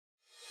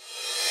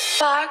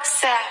Fog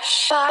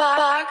sesh.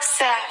 Fog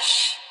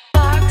sesh.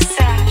 Fog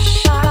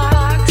sesh.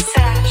 Fog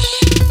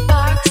sesh.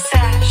 Fog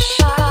sesh.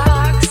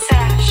 Fog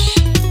sesh.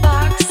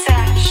 Fog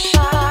sesh.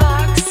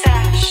 Fog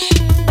sesh.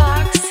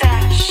 Fog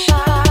sesh.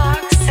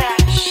 Fog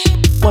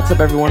sesh. What's up,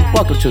 everyone?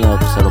 Welcome to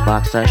another episode of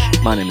Box Sesh.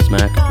 My name is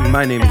Mac.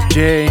 My name is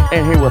Jay.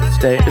 And here with us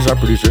today is our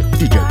producer,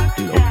 DJ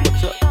Dino.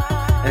 What's up?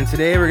 And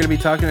today we're going to be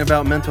talking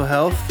about mental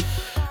health.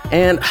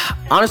 And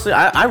honestly,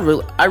 I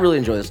really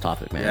enjoy this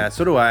topic, man. Yeah,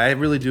 so do I. I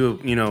really do,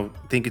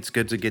 think it's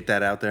good to get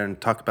that out there and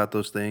talk about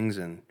those things.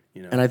 And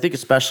I think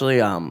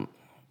especially, I don't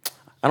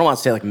want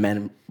to say like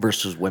men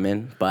versus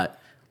women, but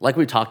like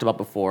we talked about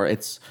before,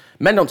 it's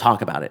men don't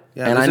talk about it.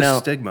 Yeah, and there's I know a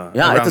stigma.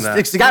 Yeah, around it's that.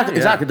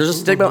 exactly. There's a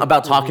stigma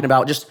about talking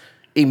about just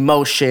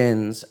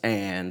emotions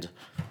and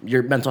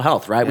your mental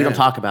health, right? We don't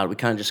talk about it. We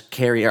kind of just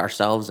carry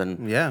ourselves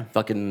and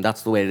fucking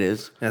that's the way it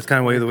is. That's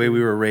kind of the way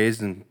we were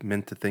raised and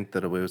meant to think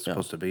that it was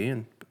supposed to be,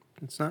 and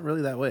it's not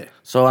really that way.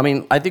 So, I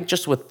mean, I think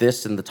just with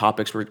this and the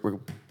topics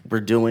we're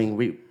doing,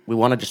 we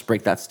want to just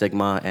break that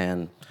stigma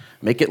and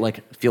make it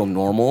like feel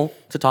normal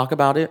to talk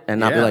about it and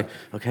not be like,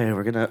 okay,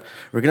 we're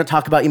gonna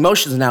talk about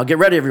emotions now. Get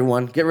ready,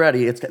 everyone. Get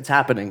ready. It's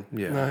happening.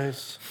 Yeah.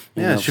 Nice.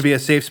 Yeah, it should be a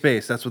safe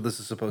space. That's what this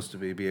is supposed to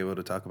be able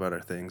to talk about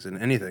our things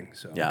and anything.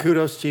 So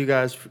Kudos to you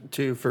guys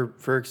too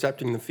for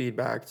accepting the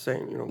feedback,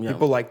 saying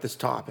people like this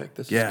topic.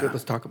 This is good.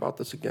 Let's talk about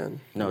this again.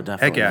 No,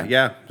 definitely. Heck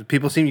yeah.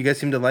 You guys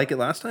seem to like it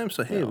last time.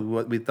 So hey,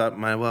 we thought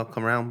might well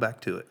come around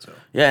back to it. So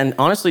and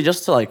honestly,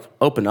 just to like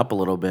open up a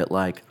little bit,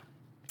 like,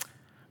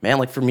 man,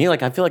 like for me,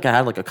 like I feel like I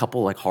had like a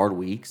couple like hard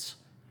weeks.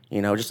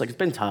 Just like it's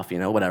been tough.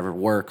 Whatever,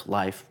 work,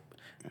 life,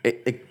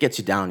 it gets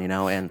you down.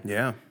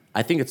 And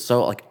I think it's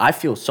so, like, I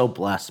feel so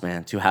blessed,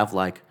 man, to have,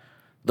 like,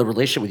 the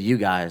relationship with you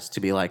guys to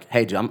be like,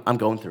 hey, dude, I'm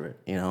going through it,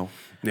 And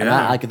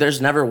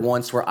there's never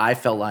once where I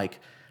felt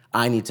like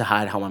I need to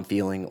hide how I'm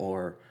feeling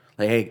or,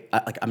 like, hey,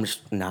 I'm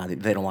just,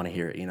 they don't want to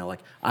hear it, Like,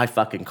 I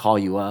fucking call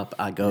you up.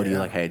 I go to you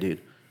like, hey,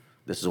 dude,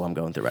 this is what I'm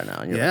going through right now.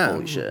 And you're like,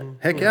 holy shit.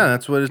 Heck yeah,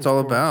 that's what it's all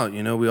about.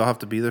 We all have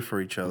to be there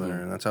for each other,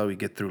 and that's how we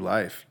get through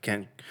life. You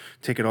can't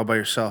take it all by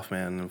yourself,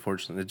 man.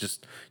 Unfortunately,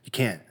 you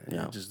can't.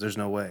 There's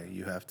no way.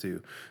 You have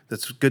to.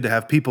 That's good to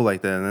have people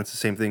like that, and that's the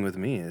same thing with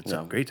me. It's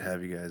great to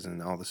have you guys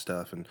and all this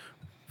stuff. And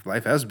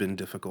life has been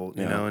difficult,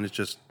 and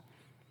it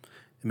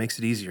makes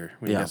it easier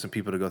when you got some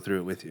people to go through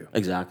it with you.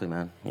 Exactly,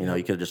 man.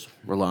 You could just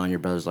rely on your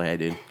brothers like,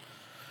 hey,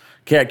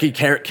 dude,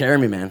 carry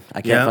me, man.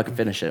 I can't fucking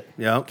finish it.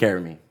 Carry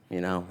me,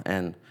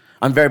 and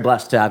I'm very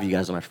blessed to have you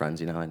guys as my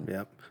friends,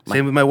 and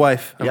Same with my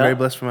wife. I'm very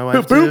blessed for my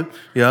wife too.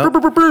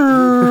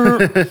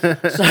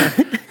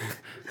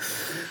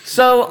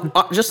 So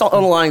just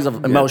on the lines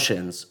of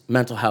emotions,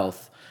 mental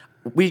health,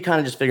 we kind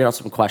of just figured out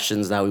some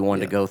questions that we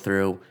wanted to go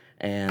through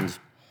and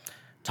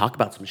talk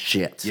about some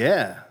shit.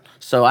 Yeah.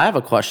 So I have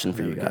a question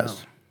for you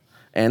guys,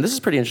 and this is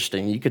pretty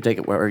interesting. You could take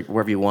it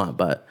wherever you want,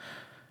 but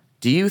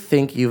do you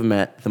think you've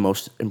met the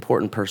most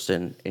important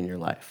person in your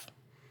life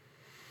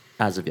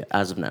as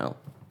of now?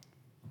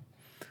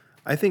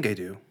 I think I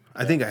do.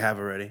 I think I have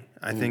already.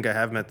 I think I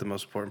have met the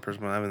most important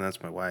person in my life, and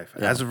that's my wife.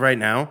 As of right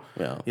now,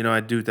 I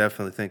do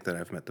definitely think that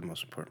I've met the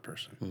most important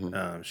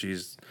person.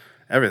 She's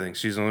everything.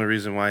 She's the only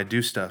reason why I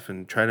do stuff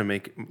and try to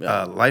make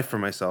life for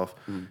myself.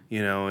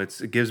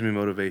 It gives me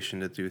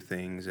motivation to do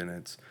things, and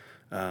it's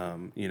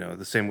the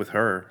same with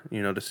her.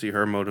 To see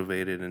her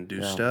motivated and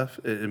do stuff,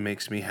 it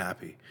makes me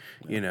happy.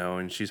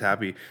 And she's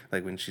happy,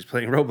 like when she's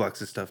playing Roblox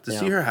and stuff. To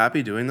see her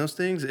happy doing those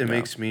things, it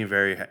makes me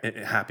very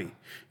happy.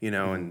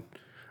 And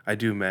I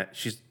do met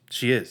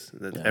she is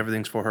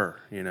everything's for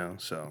her,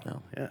 So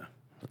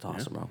That's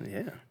awesome,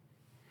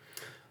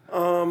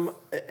 bro.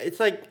 It's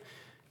like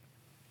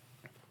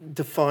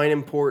define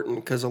important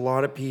because a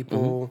lot of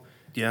people,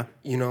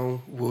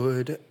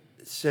 would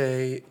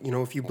say,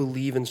 if you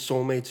believe in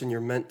soulmates and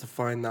you're meant to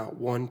find that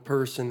one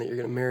person that you're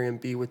going to marry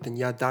and be with, then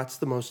that's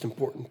the most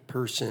important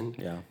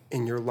person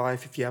in your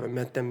life. If you haven't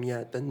met them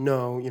yet, then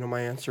no.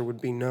 My answer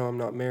would be no. I'm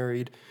not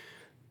married,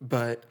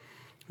 but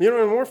in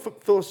a more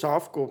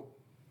philosophical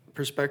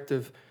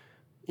perspective,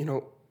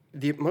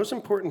 the most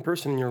important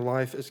person in your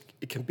life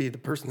it can be the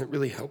person that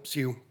really helps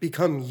you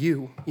become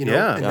you, and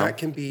that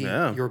can be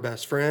your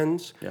best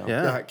friends,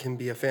 that can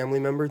be a family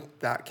member,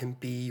 that can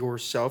be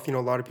yourself. A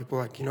lot of people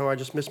are like, I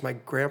just miss my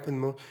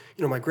grandpa.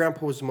 My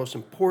grandpa was the most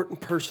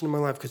important person in my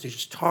life because he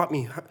just taught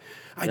me.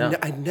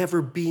 I'd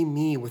never be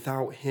me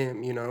without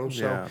him,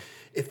 So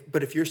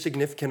if your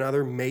significant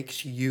other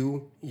makes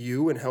you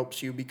and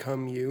helps you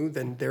become you,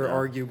 then they're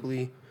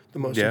arguably the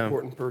most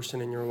important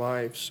person in your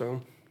life.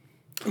 So,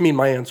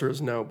 my answer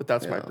is no, but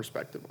that's my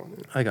perspective on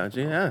it. I got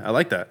you. Yeah, I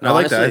like that. No, I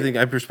like honestly, that. I think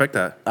I respect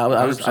that.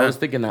 I was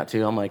thinking that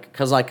too. I'm like,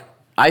 because like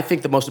I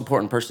think the most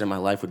important person in my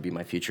life would be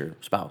my future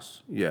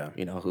spouse. Yeah.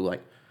 Who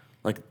like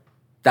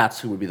that's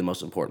who would be the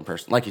most important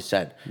person. Like you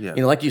said. Yeah.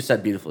 Like you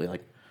said beautifully.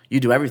 Like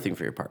you do everything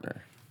for your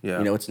partner.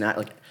 Yeah. It's not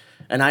like,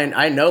 and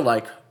I know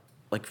like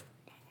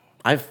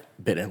I've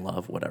been in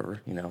love,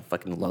 whatever.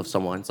 Fucking love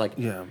someone. It's like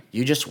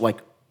you just like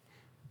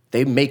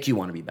they make you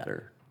want to be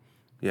better.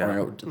 Yeah.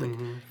 Or,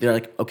 they're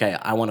like, okay,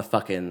 I want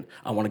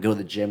to go to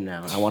the gym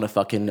now. I want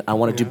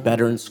to do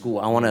better in school.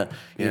 I want to,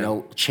 you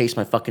know, chase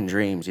my fucking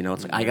dreams. You know,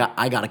 it's like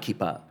I got to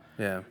keep up.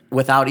 Yeah.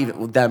 Without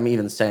them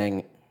even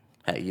saying,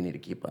 hey, you need to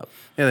keep up.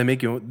 Yeah, they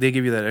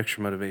give you that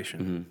extra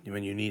motivation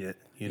when you need it.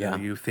 You know,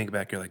 you think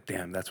back, you're like,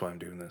 damn, that's why I'm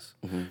doing this.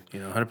 You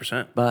know,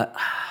 100%. But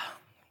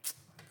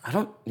I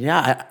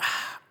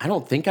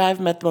don't think I've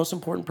met the most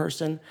important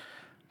person,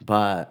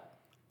 but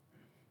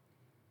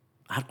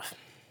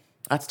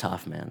that's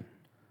tough, man.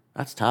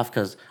 That's tough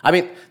because, I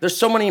mean, there's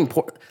so many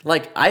important,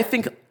 like, I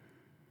think,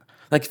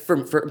 like,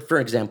 for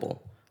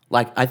example,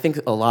 like, I think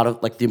a lot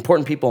of, like, the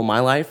important people in my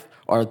life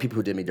are the people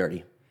who did me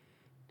dirty.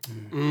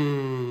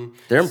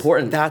 They're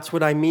important. That's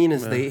what I mean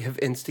is they have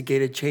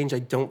instigated change. I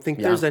don't think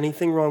there's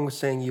anything wrong with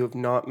saying you have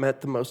not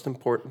met the most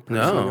important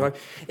person in your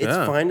life. It's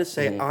fine to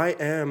say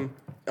I'm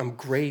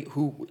great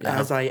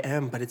as I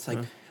am, but it's like,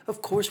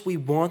 of course, we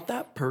want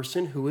that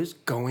person who is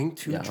going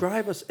to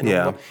drive us.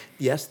 And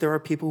yes, there are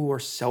people who are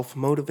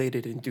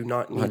self-motivated and do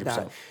not need 100%.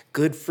 That.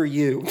 Good for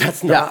you.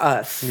 That's not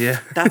us. Yeah.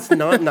 That's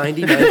not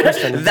 99% of the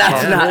population.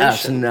 That's not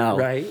us, no.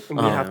 Right? And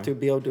we have to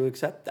be able to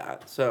accept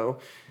that. So,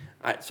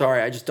 I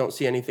just don't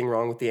see anything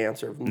wrong with the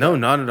answer. No,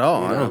 not at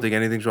all. I don't think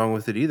anything's wrong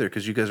with it either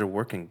because you guys are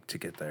working to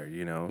get there,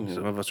 you know.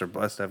 Some of us are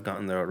blessed to have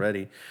gotten there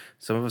already.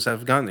 Some of us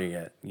haven't gotten there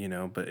yet, you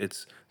know, but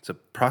it's a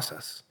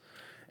process.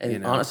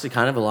 And honestly,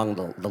 kind of along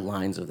the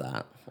lines of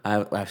that,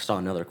 I saw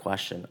another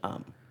question.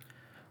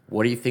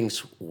 What do you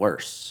think's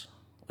worse,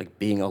 like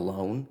being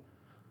alone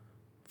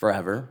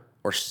forever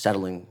or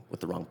settling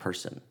with the wrong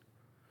person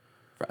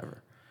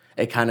forever?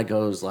 It kind of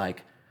goes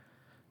like,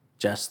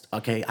 just,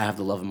 okay, I have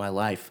the love of my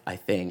life, I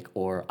think,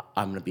 or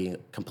I'm going to be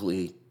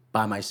completely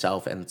by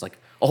myself, and it's like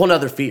a whole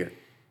nother fear.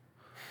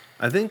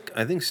 I think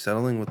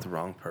settling with the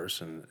wrong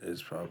person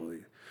is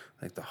probably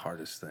like the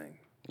hardest thing.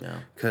 Yeah.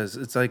 Because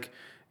it's like,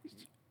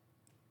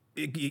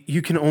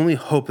 you can only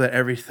hope that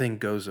everything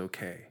goes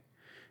okay,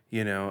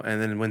 you know?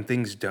 And then when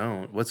things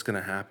don't, what's going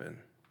to happen,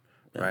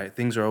 right?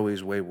 Things are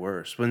always way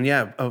worse. When,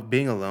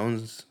 being alone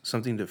is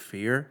something to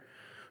fear,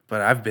 but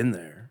I've been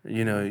there.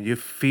 You know, you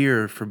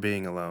fear for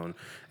being alone.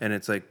 And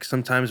it's like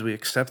sometimes we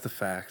accept the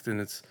fact,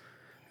 and it's,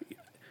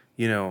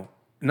 you know,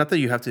 not that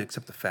you have to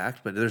accept the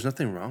fact, but there's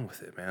nothing wrong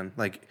with it, man.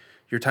 Like,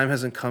 your time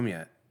hasn't come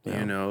yet. Yeah.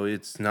 You know,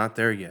 it's not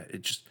there yet.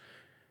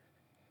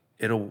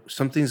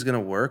 Something's gonna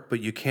work, but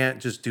you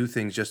can't just do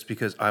things just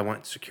because I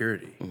want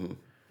security.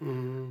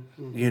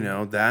 You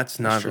know, that's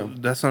not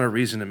a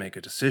reason to make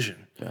a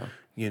decision. Yeah.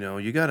 You know,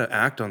 you got to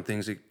act on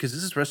things because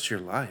this is the rest of your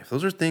life.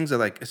 Those are things that,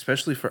 like,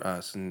 especially for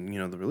us and, you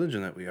know, the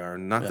religion that we are,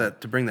 not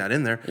that to bring that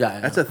in there. Yeah,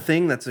 that's a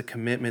thing. That's a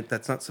commitment.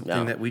 That's not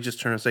something that we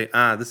just turn and say,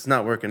 this is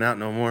not working out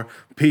no more.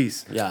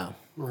 Peace. Yeah.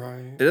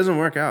 Right. It doesn't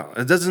work out.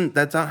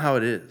 That's not how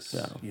it is.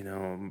 Yeah. You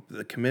know,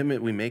 the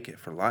commitment, we make it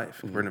for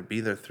life. We're going to be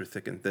there through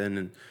thick and thin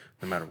and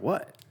no matter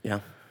what.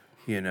 Yeah.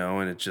 You know,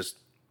 and it's just,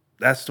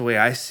 that's the way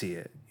I see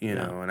it, you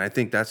know, and I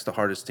think that's the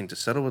hardest thing, to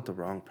settle with the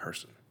wrong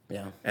person.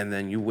 Yeah. And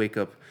then you wake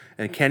up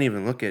and can't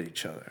even look at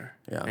each other.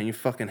 Yeah. And you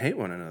fucking hate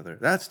one another.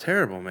 That's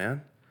terrible,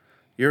 man.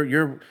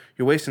 You're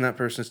wasting that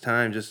person's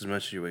time just as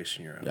much as you're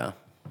wasting your own. Yeah.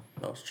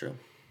 That's true.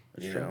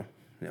 That's true.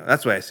 You know,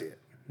 that's the way I see it.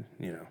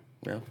 You know.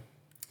 Yeah.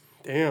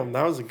 Damn,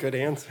 that was a good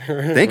answer.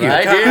 Thank you.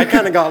 Right, I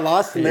kind of got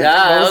lost in there.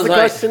 Yeah, what was the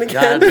question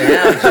again?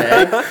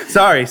 Jay.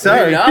 Sorry.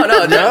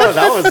 No,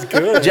 that was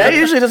good. Jay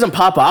usually doesn't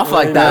pop off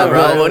like that,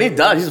 bro. When he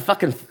does, he's a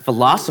fucking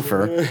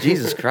philosopher.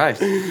 Jesus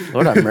Christ.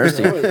 Lord have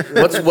mercy.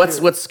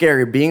 What's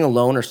scary, being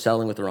alone or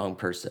selling with the wrong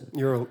person?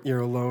 You're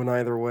alone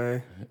either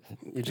way.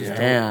 You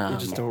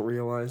just don't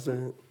realize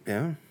it.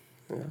 Yeah.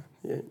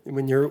 Yeah.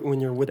 When you're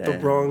with the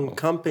wrong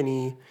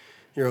company,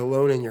 you're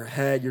alone in your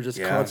head. You're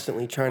just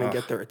constantly trying to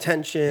get their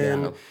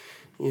attention. Yeah.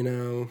 You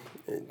know,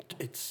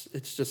 it's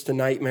just a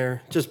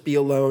nightmare. Just be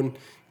alone.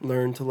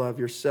 Learn to love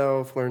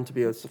yourself. Learn to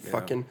be. It's the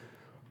fucking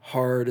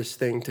hardest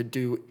thing to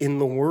do in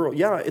the world.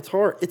 Yeah, it's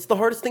hard. It's the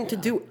hardest thing to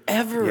do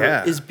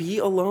ever. Is be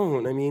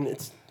alone. I mean,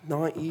 it's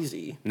not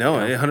easy. No,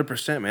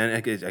 100%, man.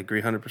 I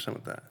agree 100%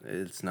 with that.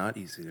 It's not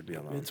easy to be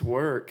alone. It's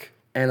work.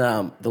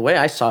 And the way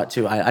I saw it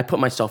too, I put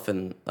myself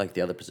in like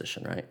the other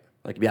position, right?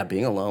 Like,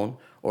 being alone,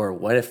 or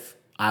what if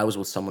I was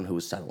with someone who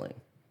was settling?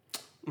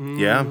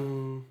 Yeah.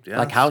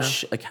 Like how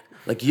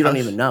like you don't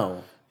even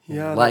know.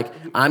 Yeah. Like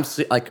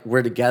like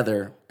we're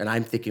together and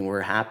I'm thinking we're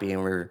happy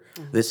and we're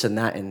this and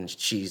that, and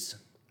she's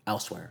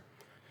elsewhere.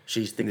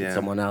 She's thinking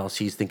someone else.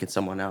 He's thinking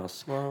someone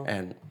else. Wow.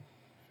 And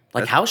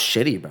like, how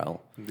shitty, bro.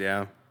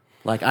 Yeah.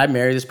 Like, I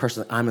marry this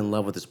person. I'm in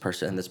love with this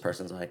person, and this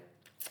person's like,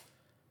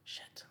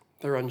 shit.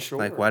 They're unsure.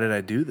 Like, why did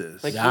I do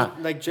this?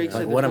 Like Jake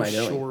said, what am I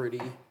doing?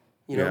 Surety.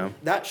 You know,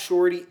 that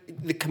surety,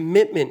 the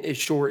commitment is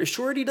short.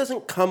 Surety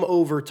doesn't come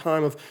over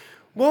time of,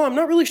 well, I'm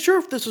not really sure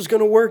if this is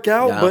going to work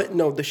out. Yeah. But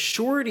no, the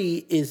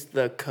surety is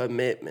the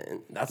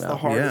commitment. That's the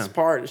hardest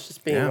part. It's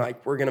just being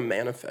like, we're going to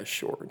manifest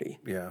surety.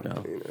 Yeah.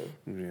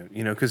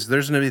 You know, because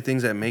there's going to be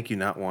things that make you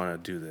not want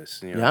to do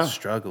this. You know,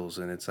 struggles.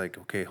 And it's like,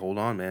 okay, hold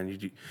on, man.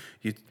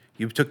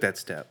 You took that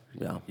step.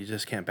 Yeah. You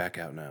just can't back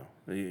out now.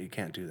 You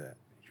can't do that.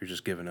 You're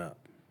just giving up.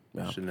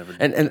 Yeah. Should never.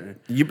 And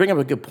you bring up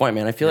a good point,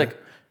 man. I feel like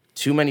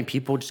too many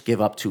people just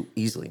give up too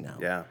easily now.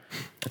 Yeah.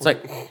 It's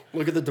like,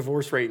 look at the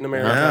divorce rate in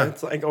America. Yeah.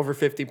 It's like over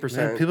 50%.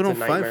 Man, people don't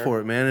fight for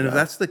it, man. And Yeah. if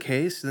that's the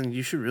case, then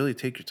you should really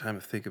take your time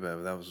to think about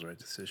if that was the right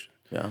decision.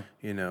 yeah.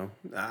 You know,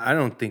 I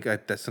don't think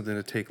that's something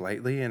to take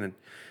lightly. And,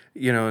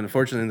 you know,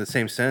 unfortunately, in the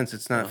same sense,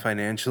 it's not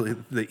financially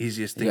the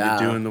easiest thing to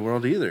do in the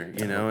world either.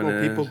 You know,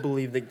 Well, people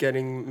believe that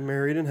getting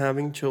married and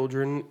having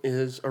children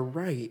is a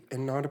right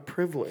and not a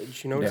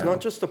privilege. You know, it's not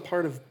just a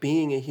part of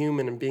being a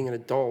human and being an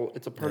adult.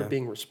 It's a part of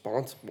being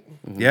responsible.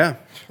 Yeah,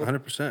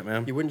 100%,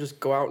 man. You wouldn't just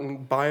go out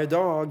and buy a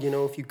dog, you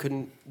know, if you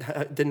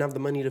didn't have the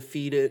money to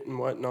feed it and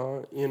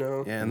whatnot, you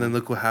know. Yeah, and then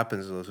look what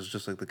happens. Though. It's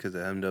just like the kids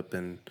that end up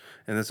in,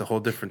 and that's a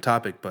whole different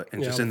topic, but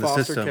just in the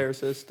foster system. care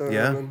system.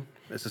 Yeah, and-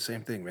 it's the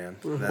same thing, man.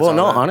 Mm-hmm. That's Well, all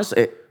no, that-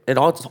 honestly,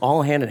 it's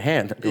all hand in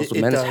hand. It goes with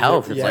It men's does.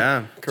 health. It's Yeah.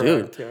 like,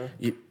 Correct,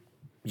 dude,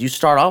 you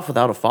start off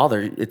without a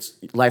father,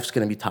 life's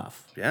gonna be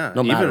tough. Yeah,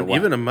 no matter what.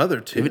 even a mother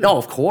too. No,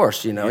 of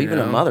course, even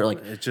a mother.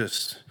 Like it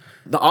just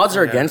the odds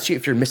are against you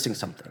if you're missing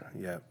something.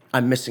 yeah,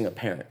 I'm missing a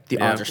parent. The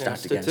odds are Yeah,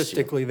 stacked against you.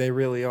 statistically, they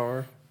really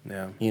are.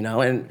 yeah, You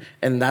know,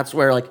 and that's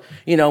where, like,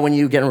 you know, when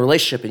you get in a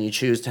relationship and you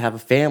choose to have a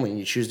family and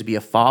you choose to be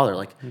a father,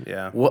 like,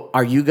 Yeah. what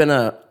are you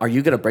gonna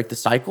break the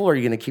cycle, or are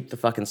you gonna keep the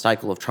fucking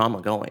cycle of trauma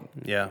going?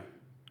 yeah,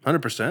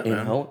 100%, You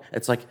man. know,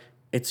 it's like,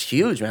 it's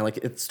huge, man. Like,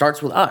 it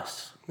starts with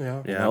us.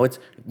 Yeah. You know, it's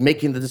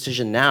making the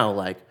decision now,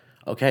 like,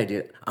 okay,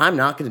 dude, I'm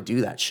not gonna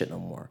do that shit no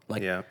more.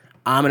 Like, Yeah.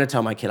 I'm gonna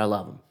tell my kid I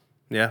love him.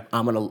 Yeah,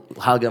 I'm gonna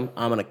hug him.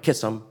 I'm gonna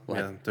kiss him. Like,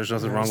 yeah. There's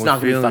nothing wrong it's with not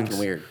gonna be feelings. fucking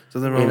weird.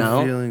 There's nothing wrong you know?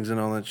 with feelings and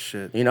all that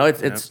shit. You know,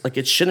 it's like,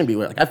 it shouldn't be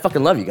weird. Like, I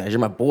fucking love you guys. You're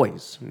my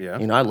boys. Yeah.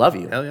 You know, I love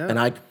you. Hell yeah.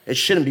 And it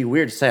shouldn't be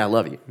weird to say I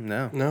love you.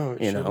 No, No, it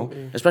You shouldn't know,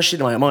 be. especially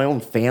to my own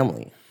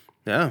family.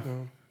 yeah,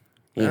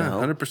 You yeah, know,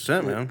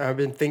 100%, man. I've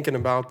been thinking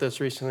about this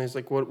recently. It's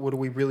like, what do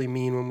we really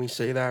mean when we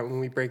say that, when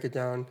we break it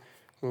down?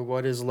 Well,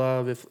 what is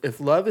love? If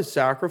love is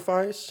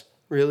sacrifice,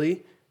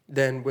 really,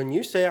 then when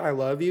you say I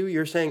love you,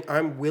 you're saying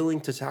I'm willing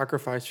to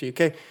sacrifice for you.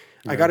 Okay,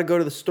 I got to go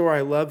to the store.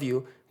 I love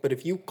you. But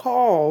if you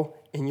call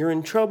and you're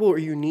in trouble or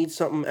you need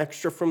something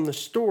extra from the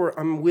store,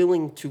 I'm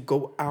willing to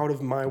go out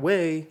of my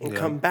way and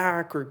come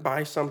back or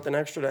buy something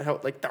extra to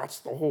help. Like, that's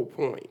the whole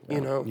point, you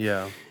know?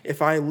 Yeah.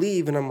 If I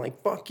leave and I'm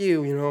like, fuck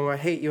you, you know, I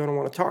hate you, I don't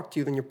want to talk to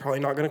you, then you're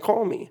probably not going to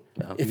call me.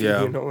 If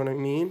Yeah. you know what I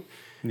mean?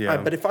 Yeah.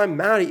 But if I'm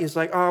mad at you, it's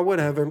like, oh,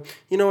 whatever.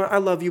 You know what? I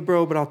love you,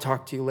 bro, but I'll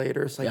talk to you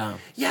later. It's like,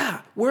 yeah,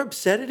 we're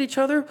upset at each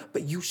other,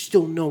 but you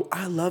still know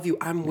I love you.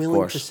 I'm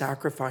willing to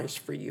sacrifice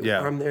for you.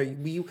 Yeah. I'm there.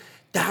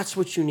 That's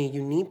what you need.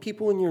 You need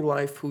people in your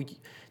life who,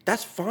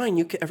 that's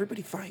fine.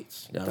 Everybody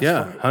fights. That's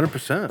Yeah, fine.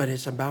 100%. But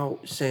it's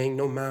about saying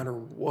no matter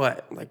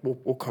what, like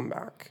we'll come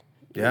back.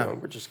 Yeah. You know,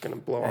 we're just gonna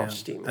blow off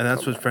steam. And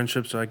that's come what back.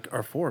 friendships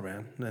are for,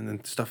 man. And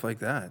then stuff like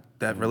that.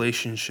 That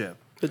relationship.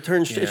 It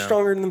turns it's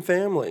stronger than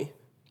family.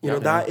 You know,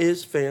 that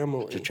is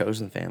family. your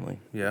chosen family.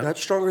 Yeah.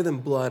 That's stronger than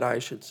blood, I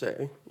should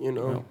say. You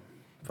know,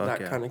 Fuck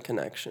that yeah. kind of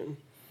connection.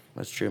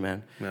 That's true,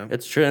 man. Yeah.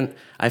 It's true, and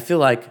I feel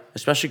like,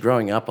 especially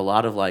growing up, a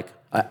lot of like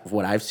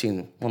what I've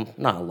seen. Well,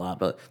 not a lot,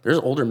 but there's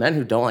older men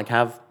who don't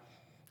have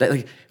that.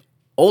 Like,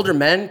 older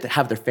men that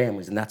have their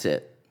families, and that's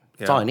it.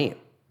 That's all I need.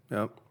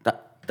 Yep.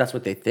 That's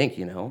what they think,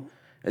 you know?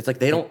 It's like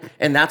they don't,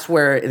 and that's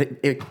where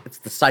it's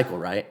the cycle,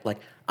 right? Like,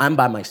 I'm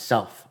by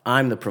myself.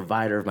 I'm the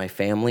provider of my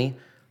family.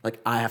 Like,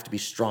 I have to be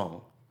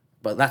strong.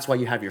 But that's why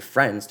you have your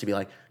friends to be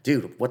like,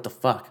 dude, what the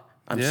fuck?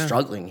 I'm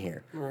struggling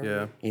here.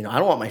 Yeah. You know, I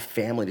don't want my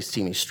family to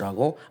see me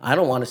struggle. I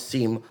don't want to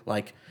seem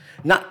like,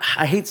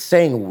 I hate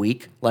saying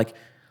weak. Like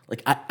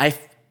I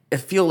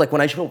feel like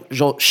when I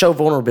show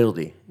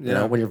vulnerability, you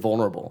know, when you're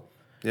vulnerable,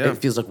 it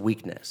feels like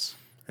weakness.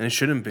 And it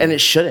shouldn't be. And it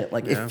shouldn't.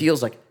 Like, it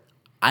feels like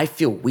I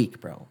feel weak,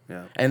 bro.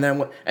 Yeah. And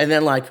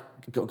then like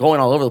going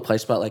all over the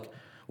place. But like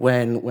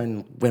when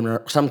women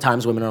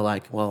sometimes women are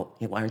like, well,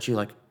 why aren't you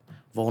like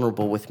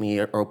vulnerable with me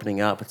or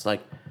opening up? It's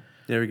like,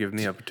 You never give them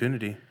the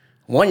opportunity.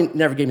 one, you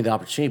never gave me the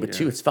opportunity, but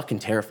two, it's fucking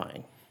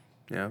terrifying.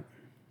 Yeah.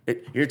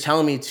 You're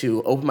telling me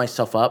to open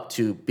myself up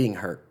to being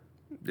hurt.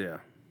 Yeah.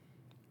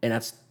 And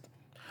that's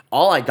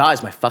all I got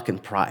is my fucking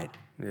pride.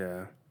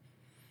 Yeah.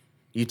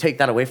 You take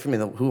that away from me,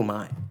 then who am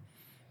I?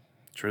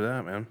 True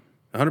that, man.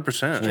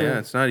 100%. Yeah,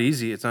 it's not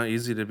easy. It's not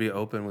easy to be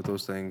open with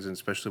those things, and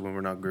especially when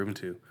we're not groomed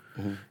to.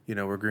 You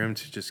know, we're groomed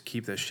to just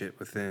keep that shit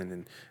within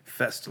and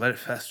let it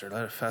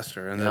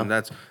fester, and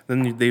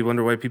then they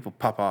wonder why people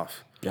pop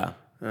off. Yeah.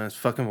 It's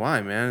fucking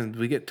why, man.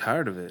 We get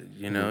tired of it.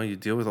 You know, you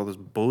deal with all this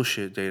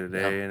bullshit day to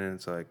day, and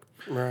it's like,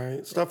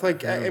 Right. Stuff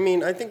like, I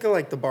mean, I think of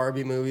like the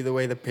Barbie movie, the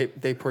way that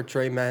they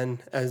portray men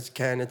as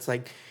Ken. It's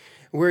like,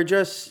 we're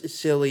just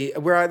silly.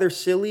 We're either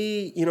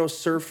silly, you know,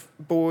 surf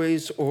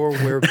boys, or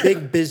we're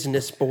big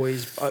business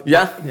boys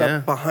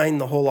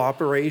behind the whole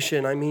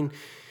operation. I mean,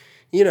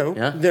 you know,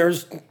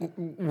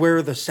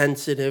 we're the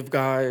sensitive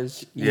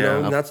guys, you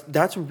know, and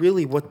that's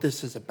really what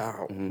this is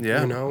about.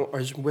 Yeah. You know,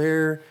 is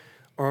where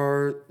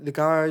are the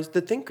guys, the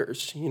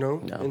thinkers, you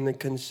know, and the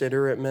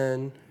considerate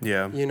men.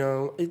 Yeah. You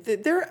know,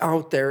 they're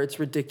out there. It's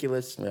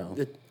ridiculous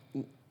to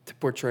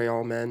portray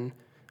all men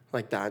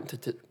like that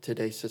into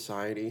today's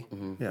society. yeah.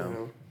 You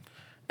know?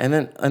 And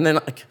then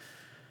like,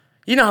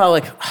 you know how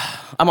like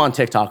I'm on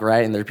TikTok,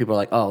 right? And there are people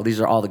like, oh, these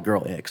are all the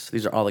girl icks.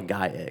 These are all the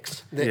guy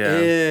icks.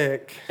 The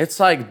ick. It's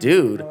like,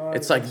 dude,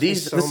 it's like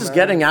this is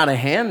getting out of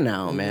hand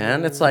now,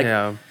 man. It's like,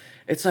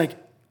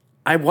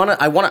 I wanna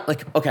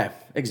like, okay,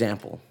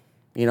 example.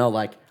 You know,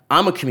 like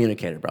I'm a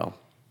communicator, bro.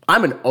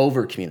 I'm an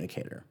over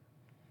communicator.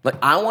 Like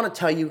I want to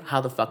tell you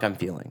how the fuck I'm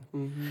feeling,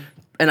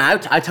 and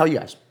I tell you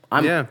guys,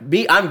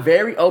 I'm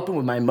very open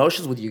with my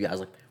emotions with you guys.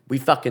 Like we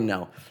fucking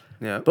know.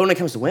 Yeah. But when it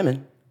comes to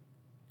women,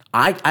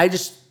 I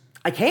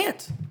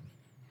can't.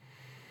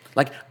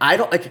 Like I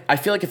don't like. I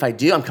feel like if I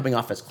do, I'm coming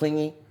off as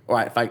clingy,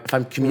 or if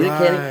I'm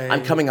communicating,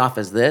 I'm coming off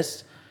as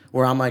this,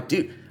 where I'm like,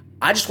 dude,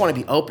 I just want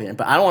to be open,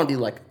 but I don't want to be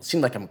like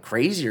seem like I'm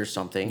crazy or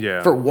something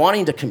for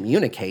wanting to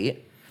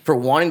communicate, for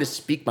wanting to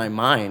speak my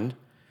mind,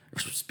 or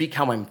speak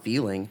how I'm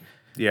feeling.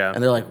 Yeah.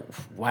 And they're like,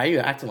 why are you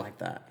acting like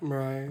that?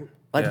 Right.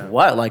 Like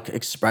what? Like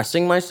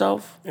expressing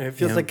myself? And it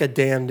feels like a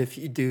damned if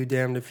you do,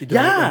 damned if you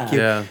don't.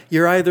 Like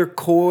you're either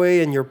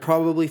coy and you're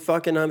probably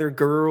fucking other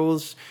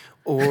girls,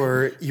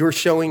 or you're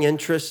showing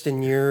interest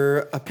and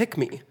you're a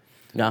pick-me.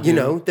 Yeah. You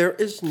know, there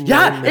is no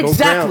middle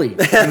exactly.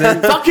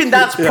 ground. Fucking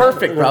that's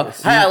perfect, bro.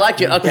 Hey, I like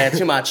it. Okay,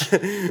 too much.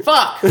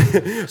 Fuck.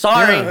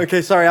 Sorry. Yeah,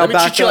 okay, sorry. I'll Let me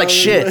treat you like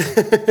shit.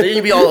 Then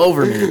you'd be all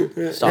over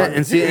me. Sorry.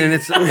 And see, and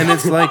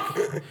it's like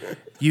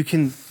you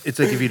can. It's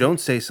like if you don't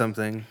say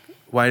something,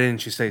 why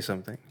didn't you say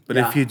something? But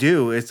if you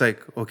do, it's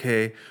like,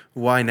 okay,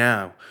 why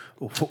now?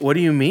 What do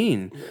you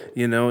mean?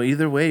 You know,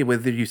 either way,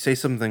 whether you say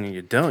something or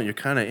you don't, you're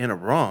kind of in a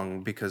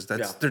wrong because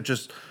they're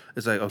just.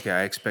 It's like, okay,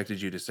 I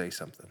expected you to say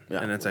something,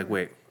 and it's like,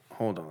 wait.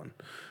 Hold on.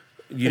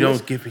 You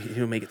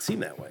don't make it seem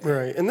that way.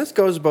 Right. And this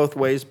goes both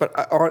ways, but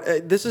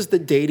this is the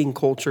dating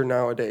culture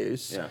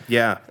nowadays.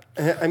 Yeah.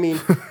 I mean,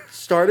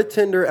 start a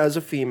Tinder as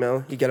a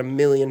female, you get 1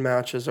 million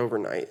matches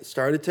overnight.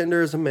 Start a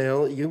Tinder as a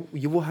male,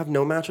 you will have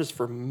no matches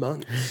for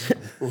months,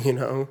 you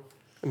know?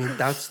 I mean,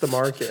 that's the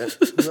market.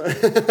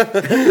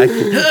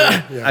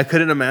 I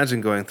couldn't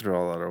imagine going through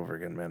all that over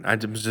again, man.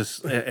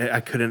 I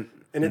couldn't.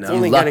 And it's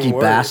only lucky getting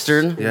worse.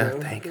 Bastard. Yeah,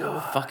 thank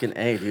God. Fucking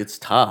A, dude. It's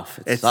tough.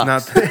 It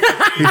sucks.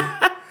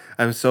 Not.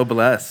 I'm so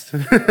blessed.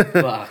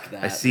 Fuck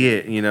that. I see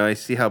it. You know, I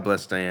see how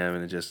blessed I am,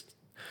 and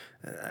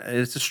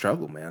it's a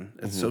struggle, man.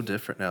 It's so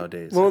different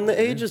nowadays. Well, and the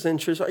age is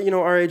interesting. You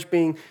know, our age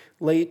being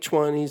late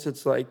 20s,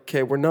 it's like,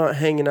 okay, we're not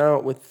hanging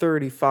out with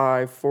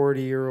 35,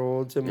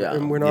 40-year-olds,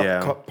 and we're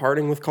not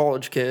partying with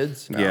college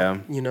kids. Yeah.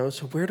 You know,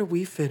 so where do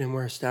we fit in?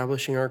 We're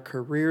establishing our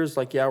careers.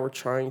 Like, we're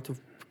trying to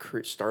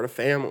start a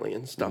family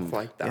and stuff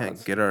like that.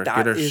 Yeah, get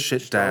our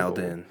shit dialed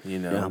in, you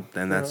know,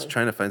 and that's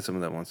trying to find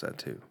someone that wants that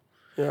too.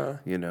 Yeah,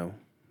 you know,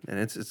 and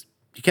it's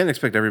you can't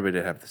expect everybody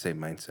to have the same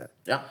mindset.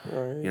 Yeah,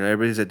 right. You know,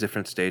 everybody's at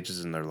different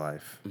stages in their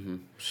life.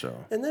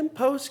 So and then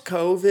post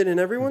COVID, and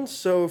everyone's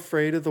so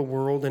afraid of the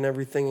world and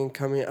everything and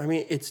coming. I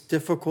mean, it's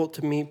difficult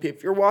to meet people.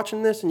 If you're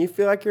watching this and you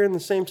feel like you're in the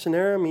same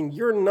scenario, I mean,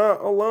 you're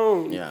not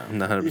alone. Yeah,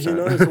 100%. You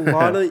know, there's a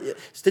lot of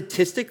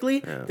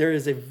statistically, there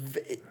is an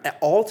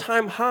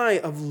all-time high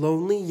of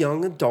lonely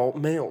young adult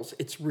males.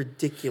 It's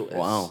ridiculous.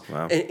 Wow.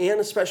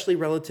 And especially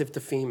relative to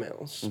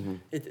females.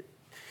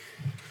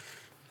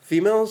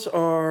 Females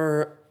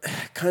are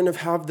kind of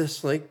have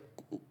this like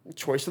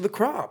choice of the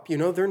crop. You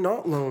know, they're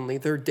not lonely.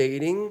 They're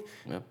dating.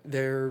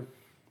 They're,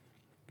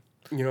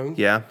 you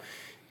know,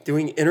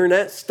 doing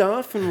internet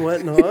stuff and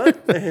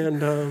whatnot.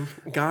 And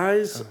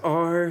guys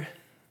are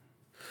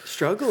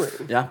struggling.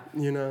 Yeah.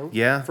 You know.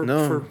 Yeah.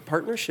 For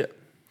partnership.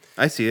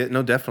 I see it.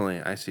 No,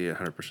 definitely. I see it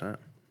 100%.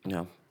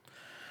 Yeah.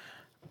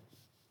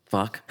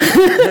 Fuck.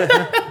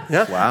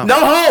 Wow. No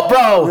hope,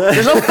 bro.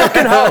 There's no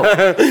fucking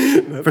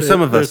hope. For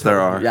some of us, there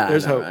are. Yeah,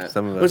 there's hope. Right.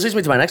 Some of us. Which leads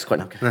me to my next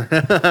question.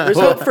 There's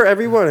hope for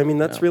everyone. I mean,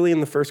 that's really in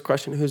the first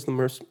question. Who's the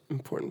most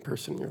important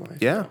person in your life?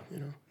 Yeah. You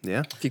know?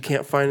 Yeah. If you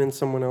can't find in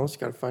someone else, you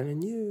got to find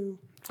in you.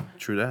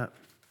 True that.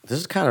 This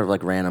is kind of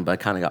like random, but it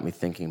kind of got me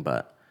thinking.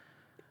 But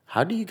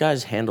how do you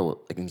guys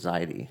handle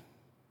anxiety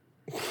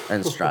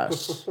and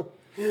stress?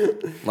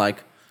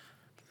 Like,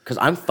 because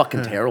I'm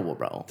fucking terrible,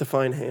 bro.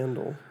 Define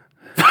handle.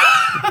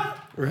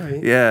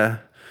 Right. Yeah.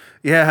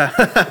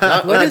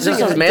 What is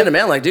this man to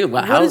man? Like, dude,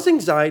 what does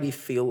anxiety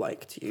feel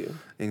like to you?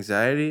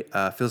 Anxiety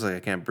feels like I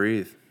can't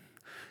breathe.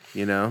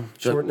 You know,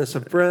 shortness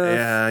of breath.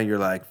 Yeah, you're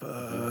like,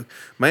 fuck.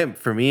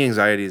 For me,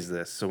 anxiety is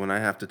this. So when I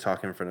have to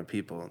talk in front of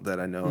people that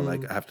I know,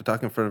 like I have to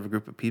talk in front of a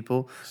group of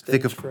people,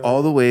 think of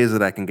all the ways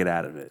that I can get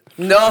out of it.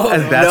 And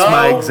that's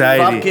my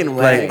anxiety. Fucking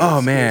way. Like,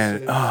 oh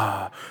man,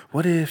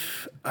 what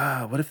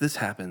if this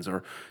happens?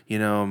 Or you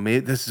know,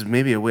 this is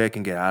maybe a way I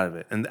can get out of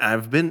it. And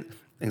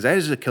anxiety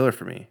is a killer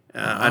for me.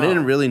 I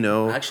didn't really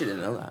know. I actually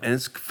didn't know that. And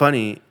it's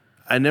funny.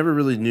 I never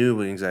really knew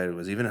what anxiety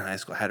was. Even in high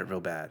school, I had it real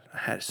bad. I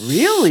had it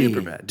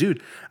super bad.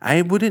 Dude,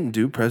 I wouldn't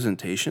do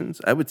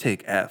presentations. I would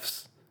take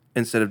Fs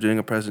instead of doing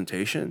a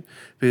presentation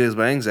because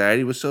my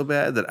anxiety was so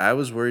bad that I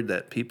was worried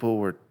that people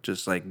were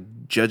just like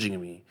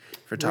judging me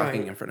for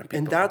talking in front of people.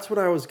 And that's what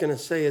I was going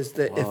to say is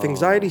that if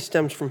anxiety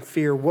stems from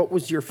fear, what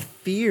was your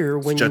fear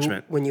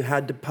when you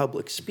had to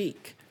public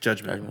speak?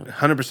 Judgment.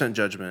 100%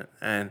 judgment.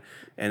 And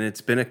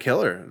it's been a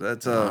killer.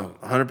 That's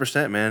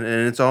 100%, man.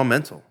 And it's all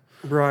mental.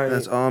 Right.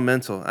 That's all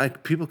mental.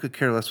 People could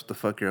care less what the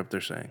fuck you're up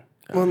there saying.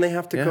 Well, and they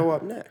have to go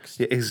up next.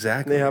 Yeah,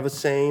 exactly. They have a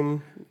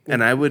same.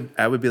 And I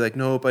would be like,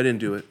 nope, I didn't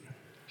do it.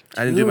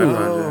 I didn't do my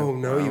project. Oh,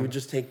 no, you would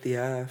just take the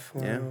F.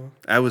 Wow. Yeah.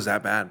 I was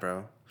that bad,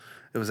 bro.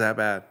 It was that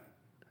bad.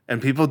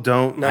 And people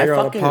don't. Now you're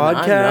on a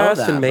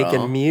podcast and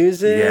making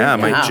music. Yeah,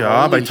 my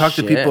job. I talk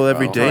to people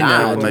every day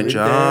now at my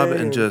job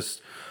and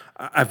just.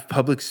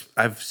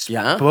 I've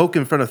spoke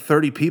in front of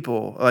 30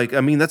 people. Like,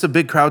 I mean, that's a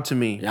big crowd to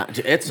me. Yeah,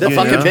 it's a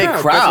fucking big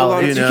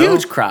crowd. It's a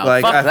huge crowd.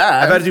 Like, Fuck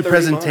that. I've had to do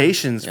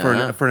presentations for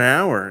an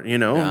hour. You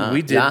know,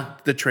 we did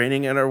the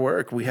training at our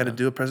work. We had to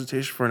do a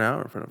presentation for an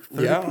hour in front of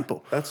 30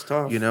 people. That's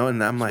tough. You know,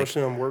 and I'm like,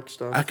 especially on work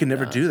stuff. I could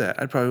never do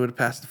that. I probably would have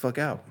passed the fuck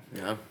out.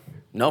 Yeah.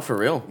 No, for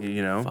real.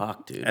 You know,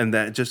 fuck, dude. And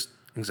that just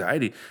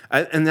anxiety.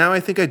 And now I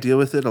think I deal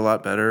with it a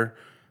lot better.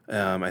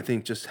 I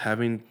think just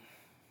having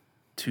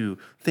to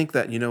think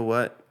that, you know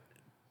what.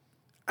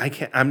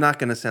 I'm not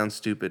going to sound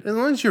stupid. As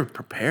long as you're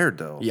prepared,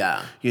 though.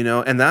 Yeah. You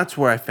know, and that's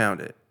where I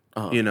found it.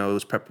 You know, it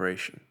was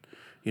preparation.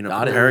 You know,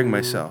 preparing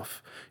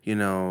myself. You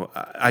know,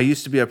 I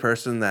used to be a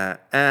person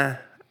that, I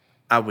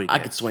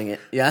could swing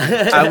it.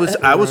 Yeah.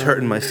 I was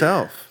hurting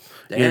myself.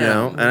 Damn. You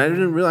know, and I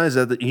didn't realize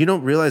that you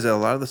don't realize that a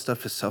lot of the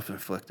stuff is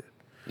self-inflicted.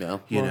 Yeah.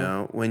 You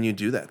know, when you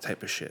do that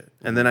type of shit.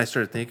 And then I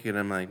started thinking, and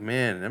I'm like,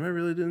 man, am I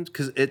really doing this?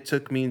 Because it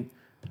took me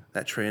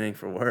that training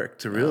for work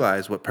to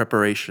realize what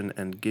preparation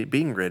and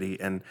being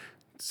ready and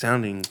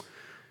sounding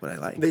what I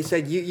like. They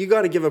said you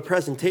got to give a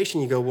presentation.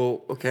 You go,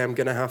 well, okay, I'm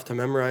gonna have to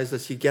memorize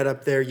this. You get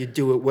up there, you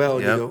do it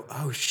well. Yep. You go,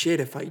 oh shit,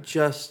 if I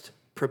just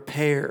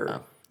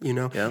prepare, you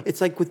know. Yep.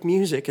 It's like with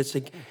music. It's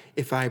like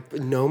if I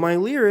know my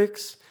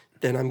lyrics,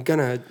 then I'm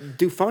gonna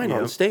do fine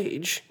on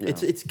stage. Yeah.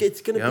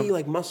 It's gonna be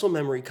like muscle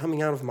memory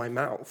coming out of my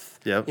mouth.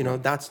 Yep. You know,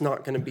 that's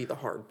not gonna be the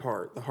hard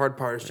part. The hard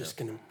part is just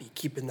gonna be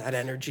keeping that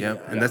energy.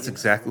 Yep. And that's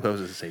exactly what I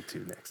was gonna say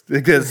too next.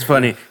 Because it's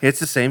funny. It's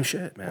the same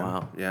shit, man.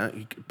 Wow. Yeah.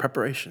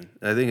 Preparation,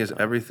 I think, is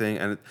everything.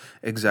 And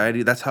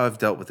anxiety, that's how I've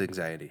dealt with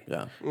anxiety.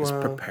 Yeah. Is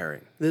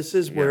preparing. This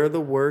is where the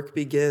work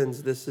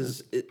begins. This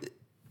is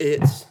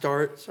It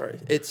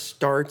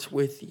starts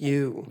with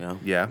you.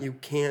 Yeah. You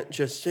can't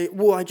just say,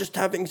 well, I just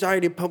have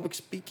anxiety of public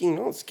speaking.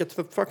 No, let's get to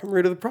the fucking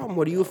root of the problem.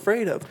 What are you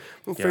afraid of?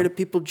 I'm afraid of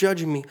people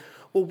judging me.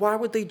 Well, why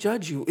would they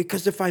judge you?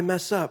 Because if I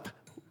mess up,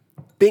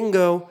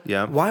 bingo.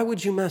 Yeah. Why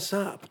would you mess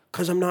up?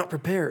 Because I'm not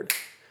prepared.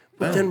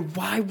 But then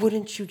why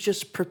wouldn't you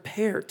just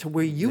prepare to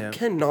where you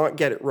cannot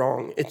get it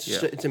wrong? It's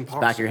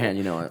impossible. Back of your hand,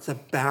 you know it. It's the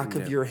back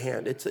of your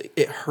hand.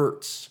 It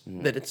hurts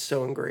that it's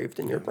so engraved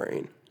in your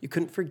brain. You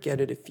couldn't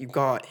forget it if you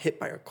got hit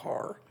by a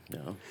car.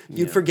 No.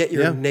 You'd forget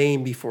your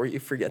name before you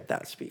forget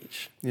that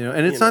speech. You know,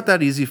 and it's not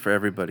that easy for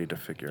everybody to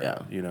figure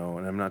out. You know,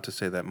 and I'm not to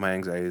say that my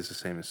anxiety is the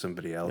same as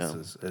somebody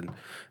else's. And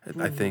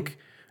I think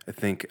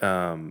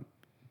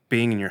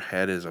being in your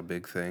head is a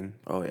big thing.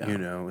 Oh yeah. You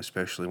know,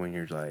 especially when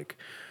you're like,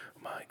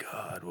 my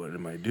God, what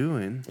am I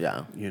doing?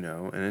 Yeah. You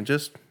know, and you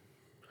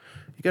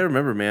got to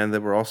remember, man,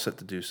 that we're all set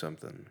to do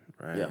something,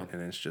 right? Yeah.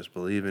 And it's just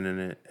believing in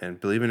it and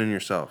believing in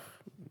yourself.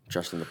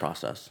 Trusting the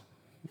process.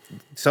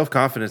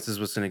 Self-confidence is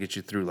what's going to get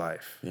you through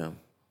life. Yeah.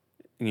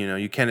 You know,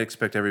 you can't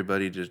expect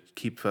everybody to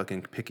keep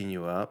fucking picking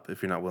you up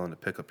if you're not willing to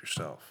pick up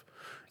yourself.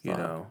 You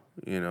know,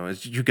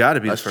 you got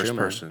to be the first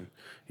person.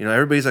 You know,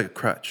 everybody's like a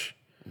crutch.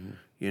 Mm-hmm.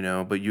 You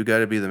know, but you got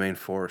to be the main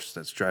force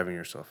that's driving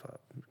yourself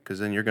up, because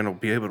then you're going to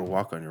be able to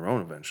walk on your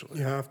own eventually.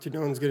 You have to.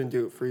 No one's going to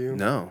do it for you.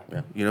 No.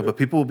 Yeah. You know, but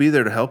people will be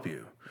there to help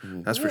you.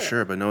 Mm-hmm. That's for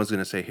sure. But no one's going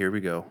to say, "Here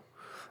we go.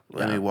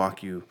 Let me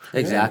walk you.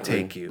 Exactly.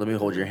 Take you. Let me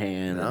hold your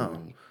hand."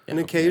 No. And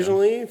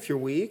occasionally, if you're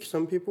weak,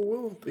 some people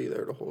will be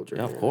there to hold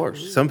your hand. Of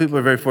course. Some people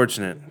are very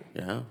fortunate.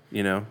 Yeah.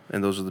 You know,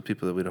 and those are the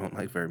people that we don't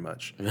like very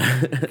much.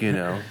 You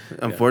know,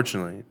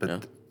 unfortunately.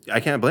 But I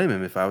can't blame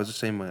him. If I was the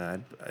same way,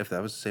 if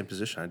that was the same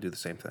position, I'd do the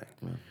same thing.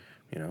 Yeah.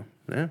 You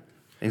know,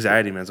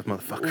 anxiety, man's a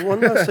motherfucker.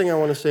 One last thing I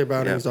want to say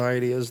about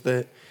anxiety is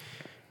that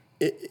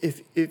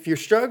if you're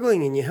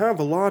struggling and you have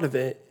a lot of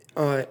it,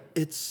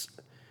 it's,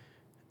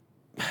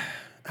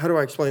 how do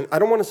I explain? I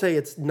don't want to say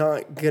it's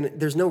not gonna.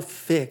 There's no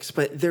fix,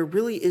 but there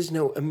really is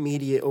no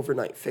immediate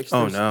overnight fix.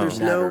 There's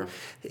no.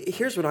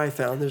 Here's what I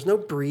found: there's no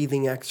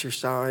breathing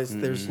exercise.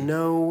 Mm. There's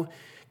no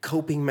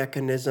coping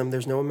mechanism.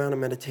 There's no amount of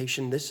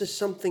meditation. This is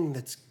something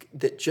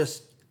that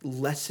just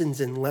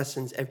lessens and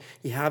lessens.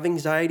 You have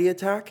anxiety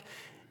attack,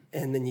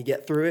 and then you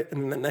get through it,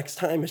 and then the next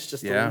time it's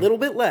just a little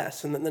bit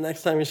less, and then the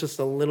next time it's just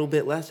a little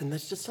bit less, and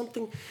that's just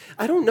something,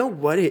 I don't know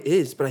what it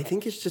is, but I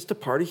think it's just a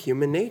part of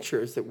human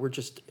nature, is that we're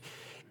just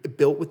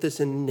built with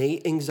this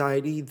innate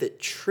anxiety that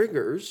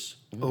triggers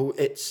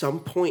at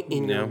some point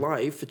in your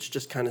life. It's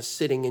just kind of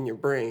sitting in your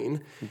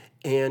brain,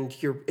 and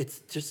it's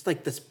just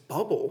like this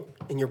bubble,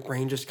 and your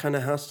brain just kind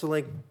of has to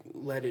like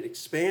let it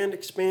expand,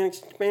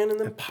 and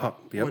then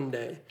pop one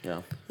day.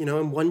 Yeah. You know,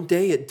 and one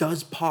day it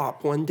does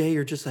pop. One day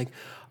you're just like,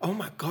 oh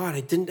my God,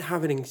 I didn't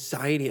have an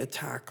anxiety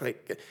attack.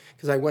 Like,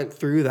 because I went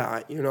through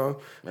that, you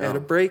know. I had a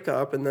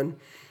breakup, and then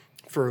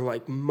for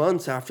like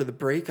months after the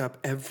breakup,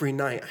 every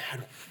night I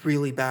had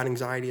really bad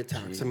anxiety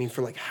attacks. Jeez. I mean,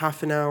 for like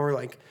half an hour,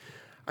 like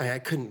I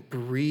couldn't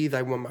breathe.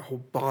 My whole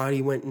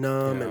body went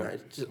numb,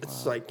 and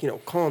it's like,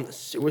 calling the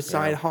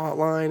suicide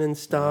hotline and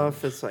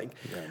stuff. It's like,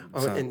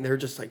 and they're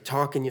just like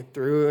talking you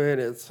through it.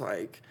 It's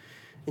like,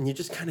 and you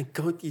just kind of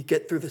you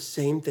get through the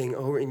same thing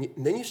over, and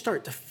then you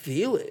start to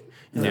feel it.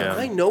 Like,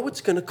 I know what's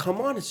going to come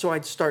on. And so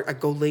I'd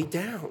go lay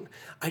down.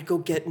 I'd go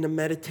get in a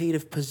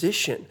meditative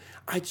position.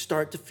 I'd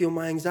start to feel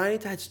my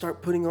anxiety. I'd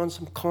start putting on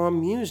some calm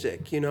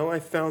music. I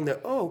found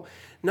that,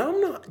 now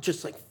I'm not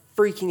just like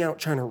freaking out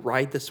trying to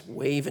ride this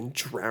wave and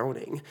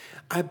drowning.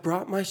 I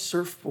brought my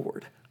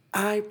surfboard.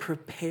 I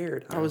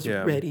prepared. I was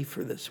ready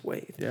for this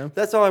wave. Yeah.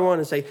 That's all I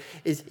want to say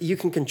is you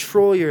can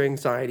control your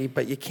anxiety,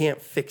 but you can't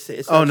fix it.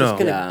 It's not just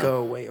going to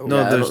go away.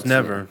 No, there's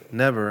never.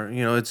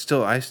 It's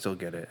still, I still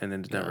get it, and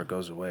it never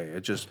goes away.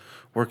 It's just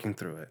working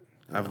through it.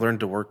 I've learned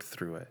to work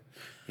through it,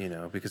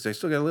 because I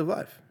still got to live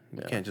life.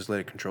 You can't just let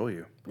it control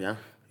you. Yeah.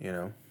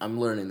 I'm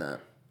learning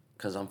that.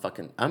 Because I'm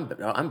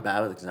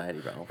bad with anxiety,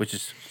 bro. Which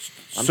is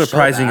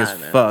surprising as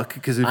fuck.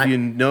 Because if you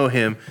know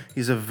him,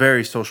 he's a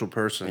very social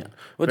person. Yeah.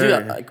 Well,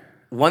 dude, like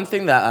one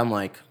thing that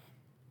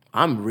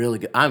I'm really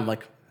good. I'm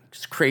like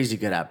just crazy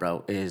good at,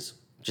 bro, is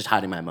just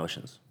hiding my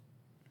emotions.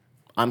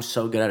 I'm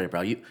so good at it,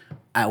 bro.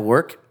 At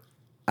work,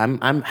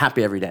 I'm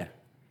happy every day.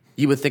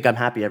 You would think I'm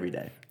happy every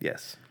day.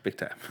 Yes, big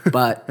time.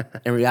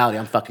 But in reality,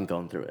 I'm fucking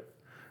going through it.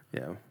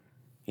 Yeah.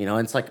 And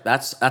it's like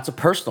that's a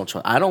personal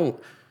choice. I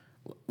don't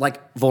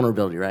like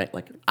vulnerability, right?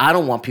 Like I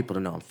don't want people to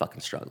know I'm fucking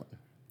struggling.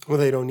 Well,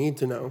 they don't need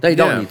to know. They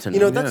don't need to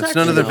know. That's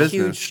actually a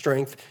huge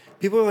strength.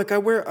 People are like, I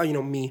wear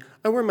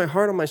my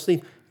heart on my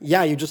sleeve.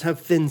 Yeah, you just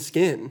have thin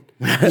skin.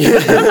 That's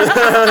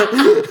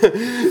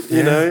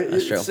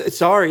true.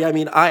 Sorry, I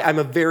mean, I'm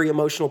a very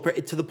emotional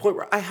person to the point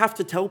where I have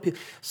to tell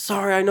people,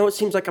 sorry, I know it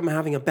seems like I'm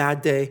having a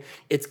bad day.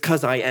 It's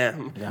because I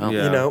am,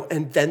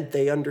 and then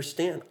they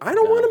understand. I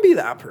don't want to be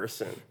that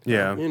person.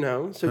 Yeah.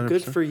 So 100%.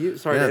 Good for you.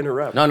 Sorry to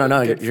interrupt.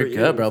 No, you're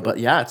good, bro. But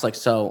yeah, it's like,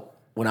 so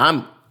when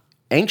I'm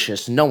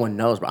anxious, no one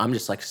knows, but I'm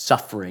just like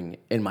suffering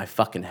in my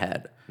fucking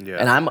head. Yeah.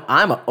 And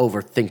I'm an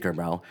overthinker,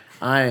 bro.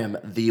 I am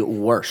the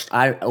worst.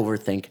 I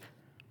overthink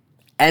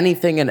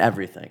anything and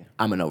everything.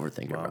 I'm an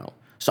overthinker, bro.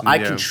 So I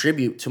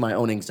contribute to my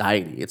own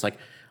anxiety. It's like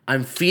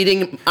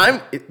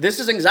this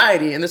is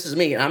anxiety and this is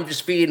me. And I'm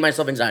just feeding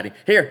myself anxiety.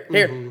 Here.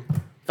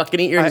 Fucking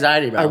eat your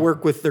anxiety, bro. I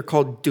work with, they're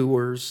called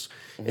doers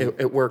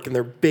at work, and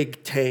they're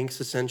big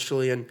tanks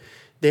essentially. And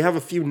they have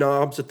a few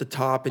knobs at the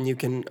top, and you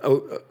can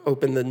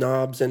open the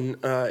knobs, and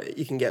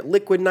you can get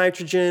liquid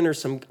nitrogen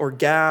or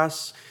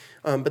gas.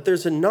 But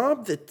there's a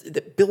knob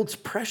that builds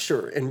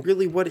pressure, and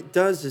really what it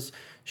does is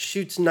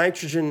shoots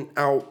nitrogen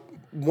out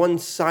one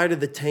side of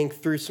the tank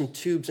through some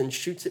tubes and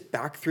shoots it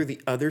back through the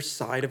other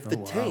side of the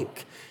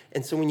tank.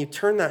 And so when you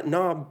turn that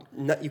knob,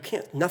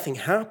 nothing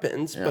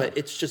happens, but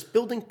it's just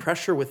building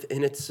pressure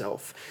within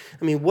itself.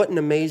 I mean, what an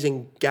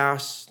amazing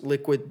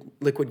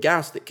liquid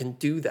gas that can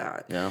do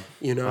that. Yeah.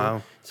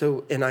 Wow.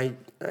 So, and I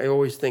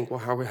always think, well,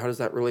 how does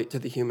that relate to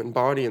the human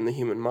body and the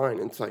human mind?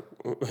 And it's like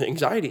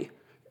anxiety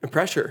and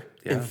pressure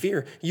and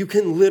fear. You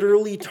can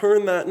literally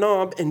turn that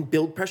knob and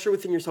build pressure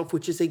within yourself,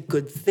 which is a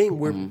good thing.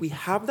 Where we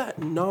have that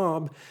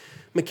knob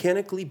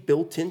mechanically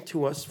built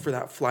into us for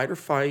that flight or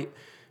fight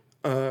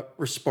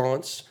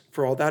response.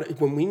 For all that,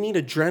 when we need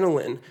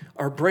adrenaline,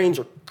 our brains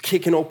are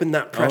kicking open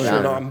that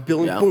pressure knob,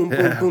 boom, boom,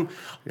 boom.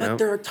 But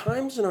there are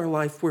times in our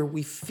life where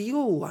we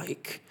feel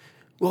like,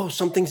 well,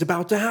 something's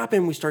about to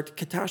happen. We start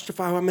to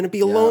catastrophize. I'm going to be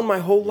alone my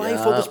whole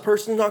life. Oh, this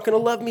person's not going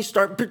to love me.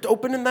 Start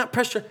opening that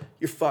pressure.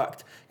 You're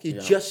fucked. You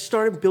just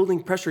started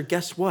building pressure.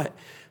 Guess what?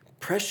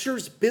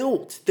 Pressure's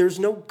built. There's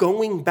no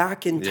going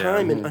back in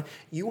time, and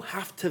you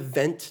have to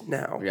vent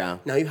now. Yeah.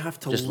 Now you have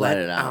to just let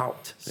it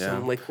out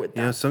some liquid.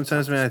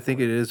 Sometimes, man, I think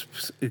it is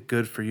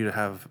good for you to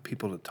have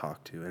people to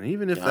talk to, and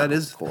even if that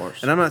is, of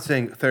course. And I'm not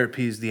saying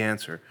therapy is the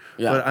answer,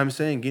 but I'm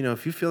saying,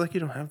 if you feel like you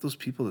don't have those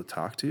people to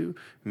talk to,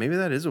 maybe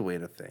that is a way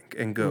to think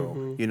and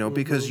go.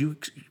 Because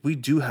we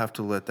do have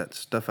to let that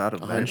stuff out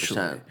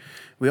eventually. 100%.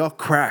 We all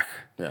crack,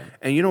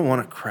 and you don't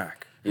want to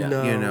crack. Yeah.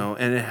 No.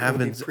 And it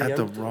happens at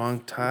the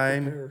wrong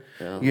time.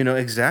 Yeah.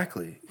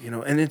 Exactly.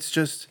 And it's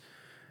just,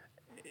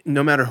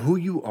 no matter who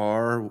you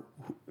are,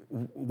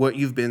 what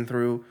you've been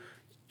through,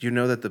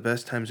 that the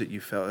best times that you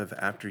felt is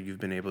after you've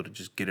been able to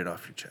just get it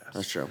off your chest.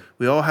 That's true.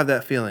 We all have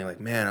that feeling like,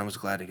 man, I was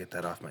glad to get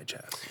that off my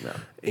chest.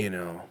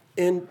 Yeah.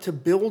 And to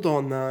build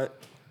on that,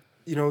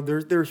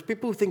 there's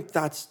people who think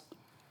that's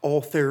all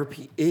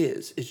therapy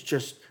is. It's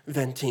just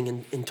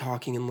venting and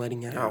talking and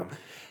letting it out.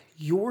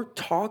 You're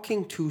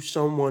talking to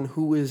someone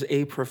who is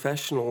a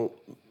professional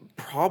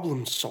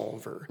problem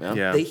solver.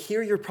 Yeah. They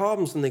hear your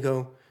problems and they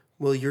go,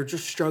 well, you're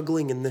just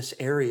struggling in this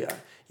area.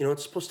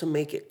 It's supposed to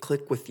make it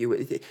click with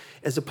you,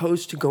 as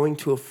opposed to going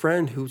to a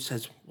friend who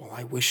says, well,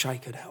 I wish I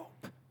could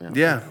help.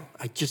 Yeah.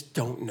 I just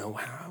don't know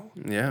how.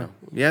 Yeah.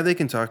 Yeah, they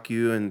can talk to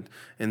you and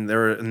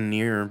they're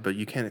near, but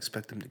you can't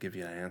expect them to give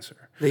you an answer.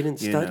 They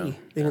didn't study.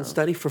 They didn't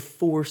study for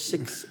 4,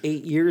 6,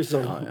 8 years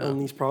on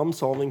these problem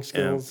solving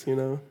skills,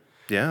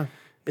 Yeah.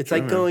 It's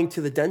like going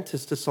to the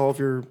dentist to solve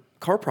your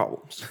car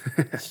problems.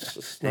 It's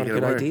just not a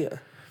good idea.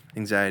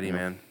 Anxiety,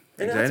 man.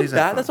 And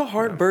that's a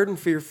hard burden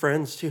for your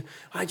friends too.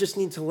 I just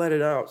need to let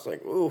it out. It's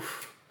like,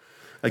 oof.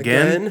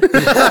 Again?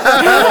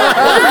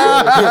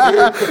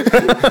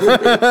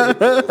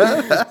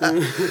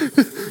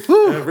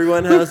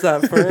 Everyone has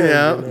that friend.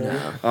 Yeah. You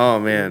know? Oh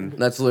man,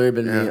 that's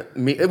literally been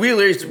me.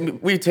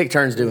 We take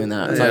turns doing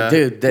that. It's like,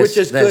 dude, which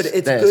is good.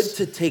 It's good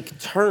to take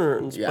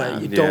turns,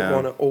 but you don't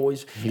want to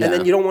always. And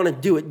then you don't want to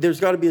do it.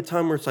 There's got to be a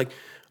time where it's like,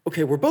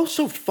 okay, we're both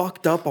so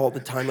fucked up all the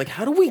time. Like,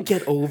 how do we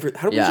get over it?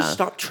 How do we just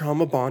stop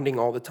trauma bonding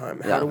all the time?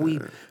 How do we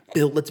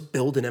build? Let's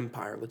build an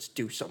empire. Let's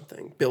do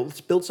something.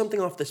 Let's build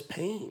something off this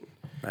pain.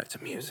 Write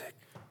some music.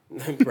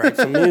 Write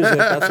some music.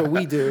 That's what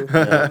we do.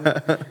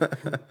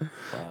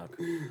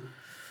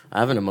 I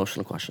have an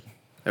emotional question.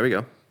 There we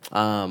go.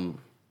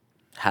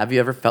 Have you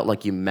ever felt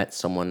like you met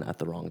someone at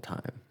the wrong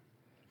time?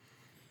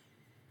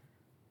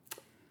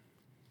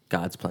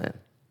 God's plan.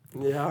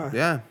 Yeah.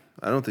 Yeah.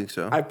 I don't think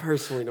so. I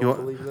personally don't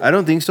believe that. I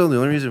don't think so. The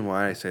only reason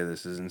why I say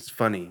this is, and it's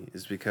funny,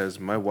 is because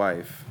my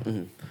wife,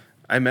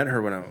 I met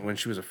her when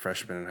she was a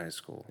freshman in high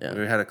school. Yeah.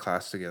 We had a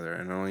class together,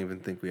 and I don't even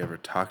think we ever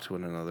talked to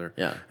one another.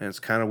 Yeah. And it's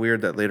kind of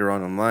weird that later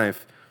on in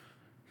life,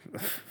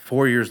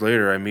 4 years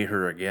later, I meet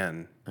her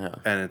again. Yeah.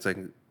 And it's like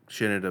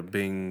she ended up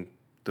being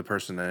the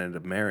person I ended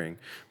up marrying.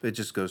 But it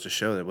just goes to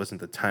show that it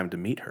wasn't the time to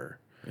meet her.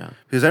 Yeah.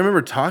 Because I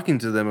remember talking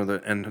to them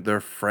and their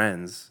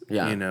friends.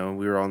 Yeah. You know,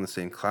 we were all in the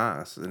same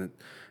class,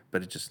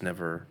 but it just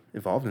never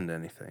evolved into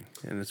anything.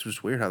 And it's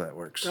just weird how that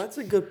works. That's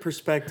a good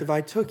perspective.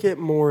 I took it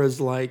more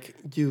as like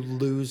you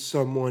lose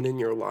someone in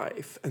your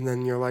life, and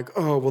then you're like,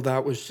 oh, well,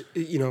 that was,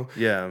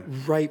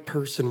 right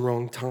person,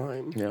 wrong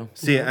time. Yeah.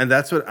 See, and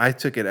that's what I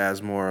took it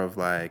as, more of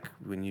like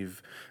when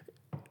you've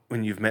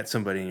met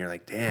somebody and you're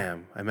like,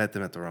 damn, I met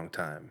them at the wrong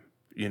time,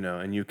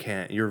 and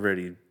you're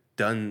already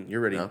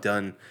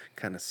done,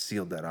 kind of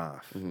sealed that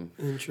off.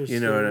 Mm-hmm. Interesting. You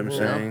know what I'm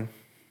saying?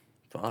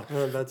 Fuck.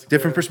 Oh, that's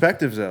Different good.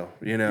 perspectives, though.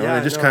 Yeah,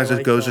 it just no, kind I of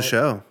like goes that. to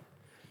show.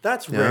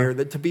 That's rare.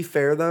 To be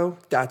fair, though,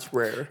 that's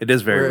rare. It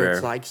is very Where rare.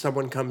 It's like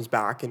someone comes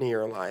back into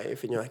your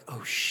life, and you're like,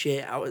 oh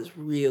shit, I was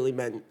really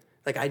meant.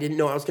 Like, I didn't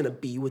know I was gonna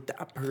be with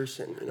that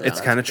person.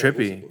 It's kind of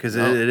trippy because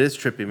it is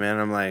trippy, man.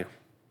 I'm like,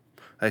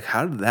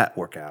 how did that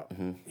work out?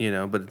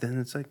 Mm-hmm. But then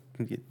it's like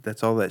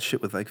that's all that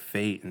shit with like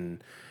fate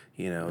and.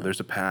 There's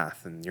a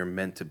path, and you're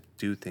meant to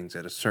do things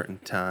at a certain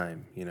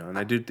time, and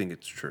I do think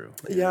it's true.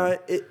 Yeah,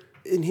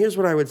 and here's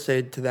what I would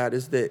say to that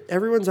is that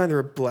everyone's either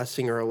a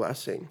blessing or a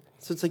blessing.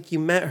 So it's like you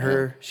met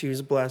her, she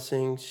was a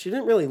blessing. She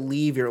didn't really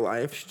leave your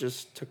life. She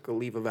just took a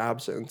leave of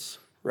absence,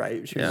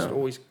 right? She was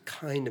always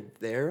kind of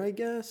there, I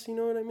guess. You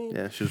know what I mean?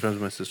 Yeah, she was friends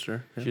with my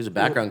sister. She was a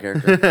background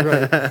character.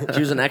 Right. She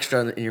was an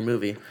extra in your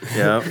movie.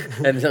 Yeah.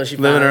 Until she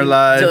living her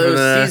life. Until it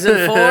was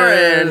season 4,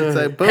 and it's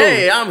like, boom.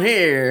 hey, I'm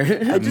here.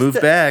 I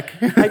moved back.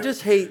 I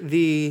just hate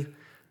the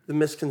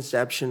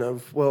misconception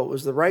of, well, it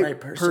was the right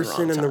person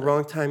wrong in the time.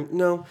 wrong time.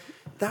 No,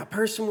 that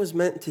person was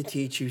meant to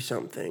teach you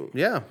something.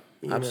 Yeah,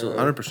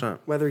 Absolutely. 100%.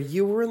 Whether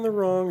you were in the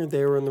wrong or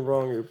they were in the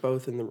wrong or you're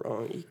both in the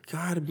wrong, you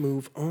gotta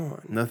move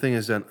on. Nothing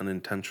is done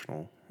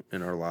unintentional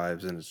in our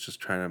lives, and it's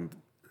just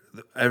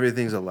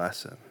everything's a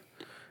lesson,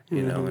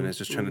 and it's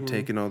just trying to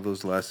take in all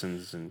those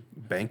lessons and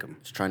bank them.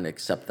 Just trying to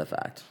accept the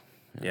fact.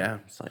 Yeah.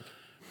 It's like,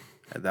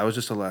 That was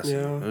just a lesson.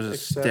 Yeah, It was a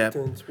step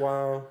acceptance.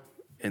 Wow.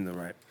 in the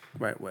right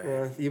way.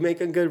 Yeah, you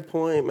make a good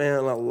point, man.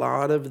 A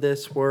lot of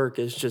this work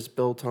is just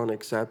built on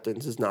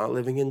acceptance. Is not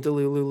living in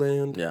Delulu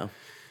land. yeah.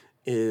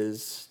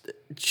 Is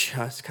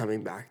just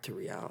coming back to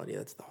reality.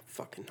 That's the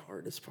fucking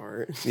hardest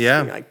part.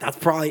 Yeah. Like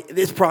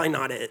it's probably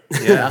not it.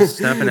 Yeah,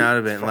 snapping out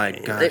of it and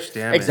like, gosh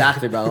damn it.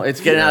 Exactly, bro.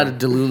 It's getting out of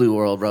Delulu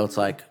world, bro. It's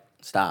like,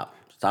 stop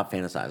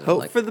fantasizing. Hope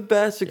like, for the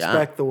best,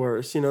 expect the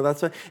worst.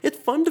 That's why it's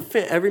fun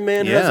to every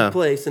man has a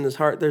place in his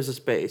heart. There's a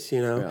space.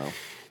 Yeah.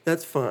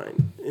 That's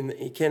fine, and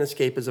you can't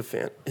escape his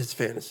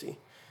fantasy.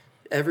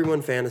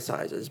 Everyone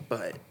fantasizes,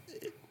 but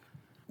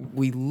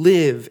we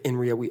live in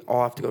real. We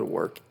all have to go to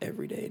work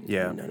every day.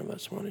 Yeah. None of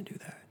us want to do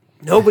that.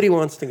 Nobody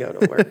wants to go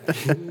to work.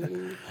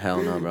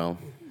 Hell no, bro.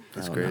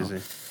 That's Hell crazy.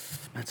 No.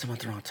 Met someone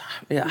at the wrong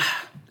time. Yeah,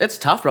 it's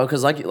tough, bro.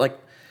 Because like,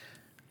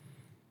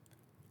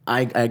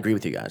 I agree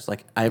with you guys.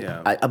 Like, I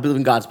believe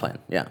in God's plan.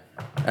 Yeah,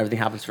 everything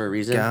happens for a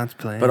reason. God's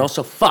plan. But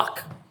also,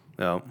 fuck.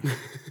 No.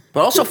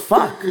 But also,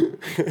 fuck.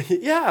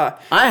 Yeah.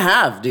 I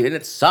have, dude, and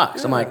it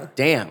sucks. I'm Yeah. like,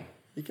 damn.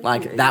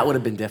 Like, that would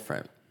have been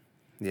different.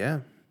 Yeah.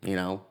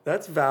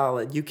 That's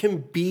valid. You can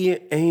be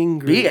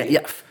angry.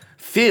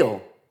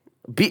 Feel.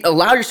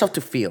 Allow yourself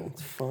to feel.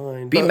 It's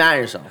fine. Be but- mad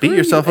at yourself. Beat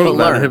yourself up But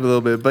about learn. it a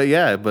little bit, but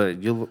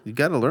you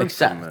got to learn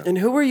Accept. from it. And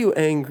who are you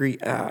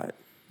angry at?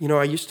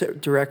 I used to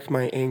direct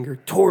my anger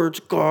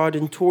towards God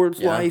and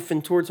towards life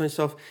and towards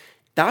myself.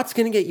 That's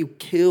going to get you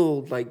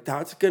killed. Like,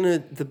 that's going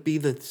to be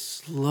the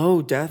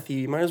slow death.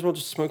 You might as well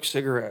just smoke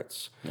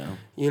cigarettes. Yeah.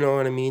 You know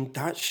what I mean?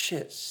 That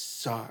shit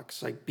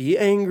sucks. Like, be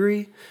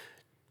angry,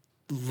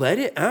 let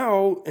it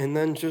out, and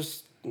then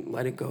just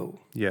let it go.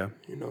 Yeah.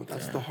 You know,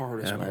 that's the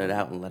hardest Let part. it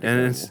out and let it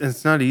And go.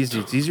 it's not easy.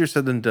 It's easier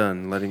said than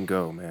done, letting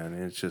go, man.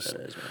 It's just,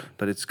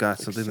 but it's got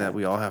something that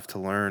we all have to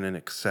learn and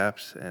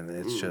accept. And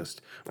it's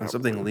just, when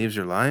something leaves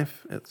your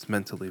life, it's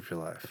meant to leave your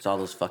life. It's all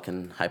those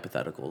fucking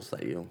hypotheticals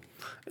that you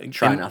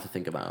try not to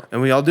think about.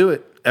 And we all do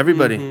it.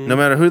 Everybody, no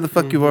matter who the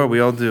fuck you are, we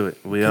all do it.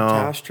 We all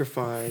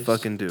Catastrophize.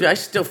 fucking do Dude, I it.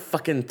 still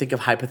fucking think of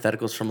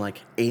hypotheticals from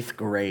like 8th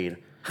grade.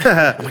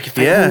 I'm like,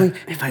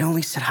 if I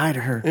only said hi to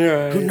her,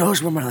 who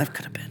knows where my life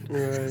could have been.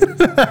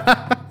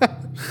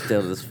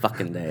 Still to this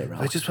fucking day, bro.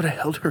 I just would have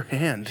held her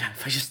hand.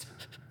 If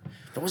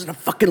I wasn't a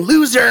fucking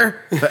loser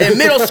in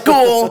middle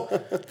school,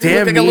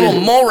 Damn like me. a little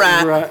mole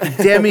rat.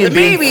 Damn me,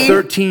 being Maybe.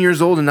 13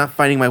 years old and not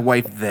finding my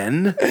wife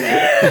then.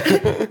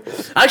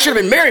 I should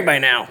have been married by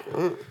now.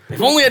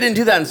 If only I didn't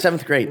do that in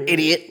 7th grade,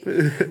 idiot.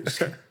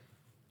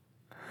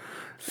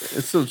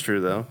 It's still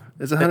true, though.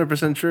 It's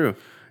 100% true.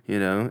 You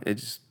know, it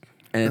just...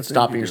 And it's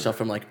stopping yourself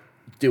from like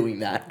doing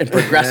that and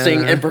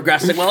progressing and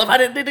progressing. Well, if I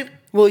didn't,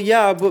 Well,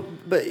 yeah, but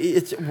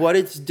it's what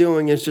it's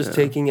doing is just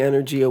taking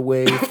energy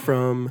away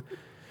from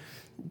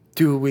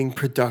doing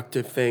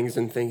productive things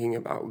and thinking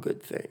about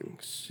good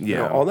things. You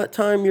know, Yeah. all that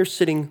time you're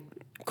sitting,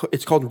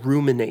 it's called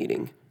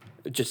ruminating.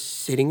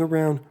 Just sitting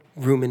around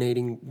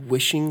ruminating,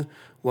 wishing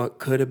what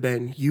could have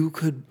been. You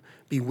could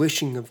be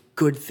wishing of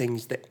good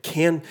things that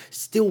can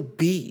still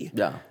be.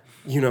 yeah.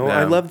 You know, Yeah.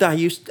 I love that.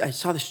 I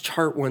saw this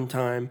chart one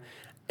time,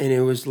 and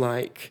it was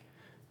like,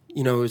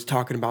 you know, it was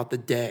talking about the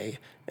day,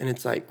 and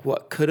it's like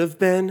what could have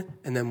been,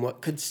 and then what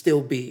could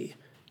still be.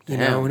 You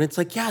know, Damn. and it's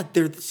like, yeah,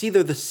 they're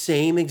the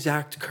same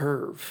exact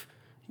curve.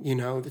 You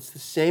know, it's the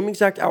same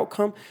exact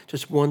outcome,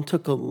 just one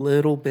took a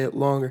little bit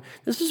longer.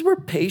 This is where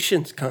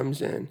patience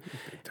comes in.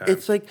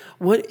 It's like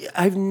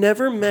I've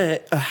never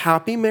met a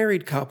happy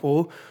married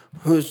couple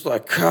who's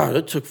like, God,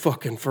 it took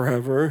fucking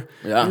forever.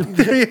 Yeah.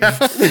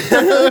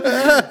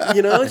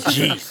 You know, it's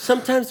just,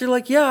 sometimes they're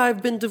like, yeah,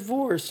 I've been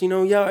divorced. You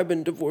know, yeah, I've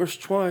been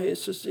divorced twice.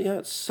 It's just, yeah,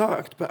 it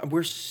sucked, but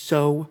we're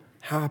so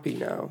happy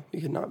now.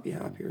 We could not be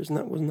happier. Wasn't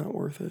that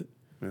worth it?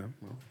 Yeah.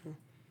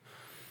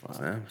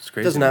 It's It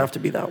crazy. doesn't have to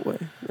be that way.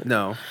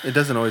 No, it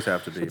doesn't always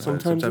have to be.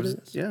 sometimes it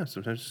is. Yeah,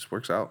 sometimes it just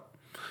works out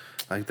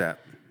like that.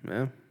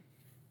 Yeah.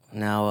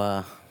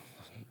 Now,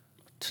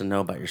 to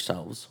know about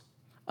yourselves,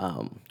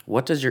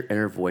 what does your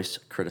inner voice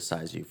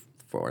criticize you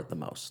for the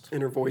most?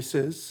 Inner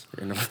voices.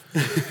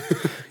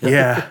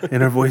 Yeah,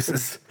 inner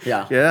voices.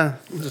 Yeah. Yeah.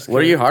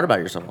 What are you hard about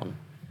yourself on?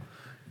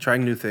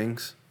 Trying new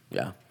things.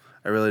 Yeah.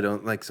 I really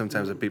don't like.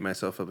 Sometimes I beat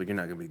myself up. Like you're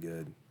not gonna be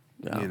good.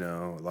 Yeah. You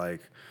know,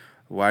 like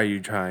why are you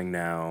trying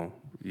now?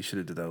 You should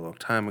have did that a long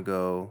time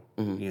ago.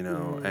 You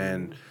know,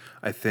 and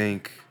I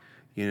think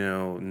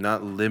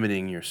not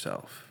limiting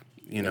yourself.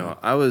 You know,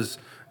 I was.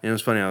 It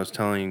was funny. I was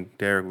telling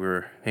Derek we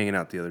were hanging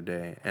out the other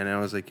day, and I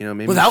was like,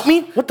 maybe Without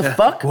me? What the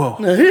fuck? Whoa.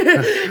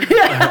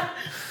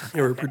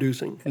 They were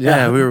producing.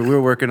 Yeah, we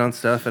were working on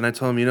stuff, and I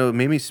told him, it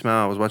made me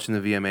smile. I was watching the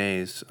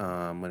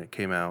VMAs when it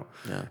came out,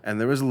 and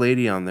there was a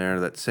lady on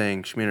there that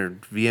sang. She made her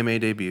VMA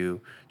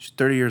debut. She's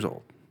 30 years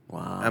old.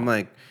 Wow. I'm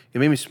like, it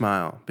made me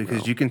smile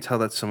because you can tell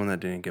that's someone that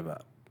didn't give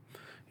up,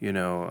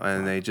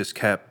 and they just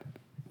kept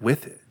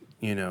with it.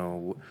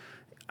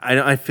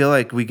 I feel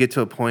like we get to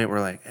a point where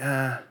like,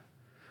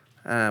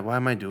 why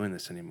am I doing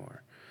this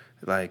anymore?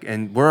 Like,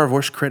 and we're our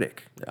worst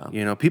critic.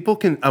 Yeah. People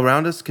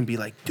around us can be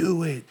like,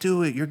 do it,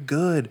 you're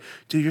good,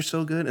 dude, you're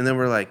so good, and then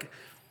we're like,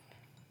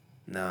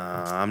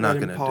 nah, I'm not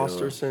gonna imposter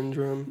do it.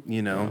 syndrome.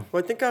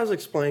 Well, I think I was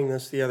explaining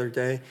this the other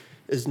day.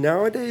 Is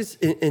nowadays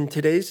in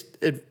today's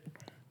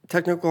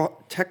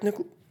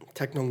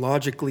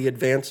technologically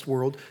advanced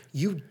world,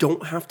 you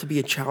don't have to be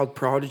a child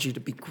prodigy to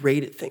be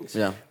great at things.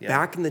 Yeah.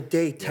 Back in the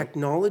day,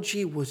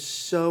 technology was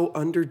so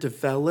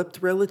underdeveloped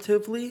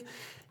relatively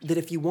that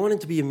if you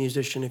wanted to be a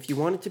musician, if you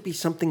wanted to be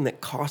something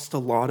that cost a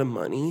lot of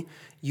money,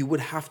 you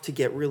would have to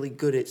get really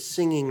good at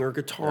singing or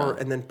guitar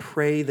and then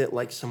pray that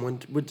like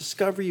someone would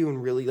discover you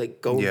and really like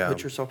go and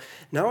put yourself.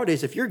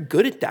 Nowadays, if you're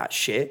good at that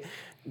shit,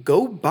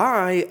 go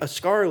buy a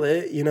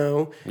Scarlett,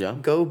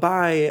 go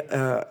buy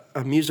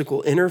a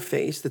musical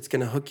interface that's going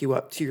to hook you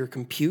up to your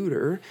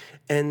computer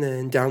and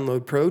then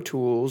download Pro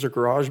Tools or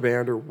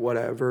GarageBand or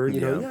whatever.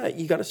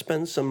 You got to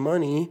spend some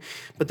money,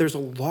 but there's a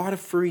lot of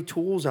free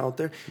tools out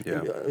there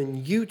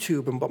and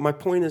YouTube. But my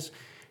point is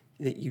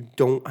that you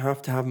don't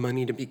have to have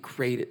money to be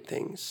great at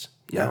things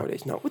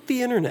nowadays, not with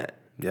the internet.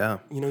 Yeah.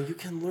 You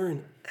can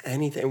learn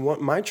anything. What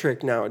my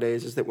trick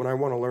nowadays is that when I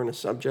want to learn a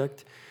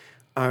subject,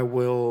 I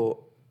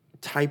will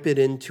type it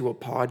into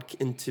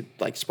into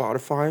like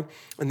Spotify,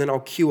 and then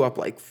I'll queue up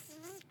like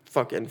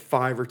fucking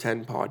 5 or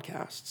 10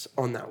 podcasts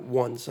on that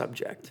one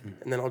subject,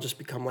 and then I'll just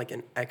become like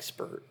an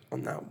expert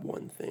on that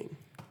one thing.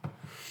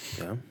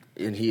 Yeah.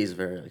 And he is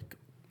very like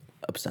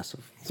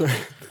obsessive. Sorry.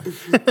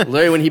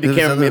 Literally, when he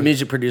became a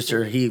music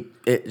producer,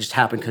 it just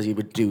happened because he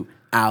would do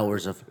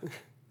hours of.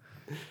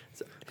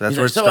 That's He's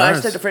where like, it so I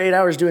starts. stayed for 8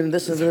 hours doing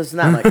this and this and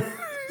that. I'm like,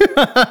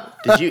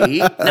 did you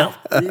eat? No.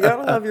 You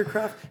gotta love your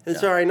craft. And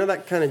sorry, I know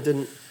that kind of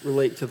didn't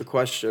relate to the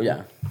question.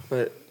 Yeah.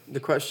 But the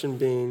question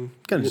being,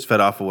 Kind of just fed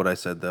off of what I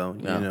said,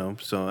 though.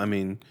 So I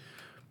mean,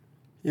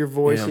 Your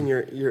voice and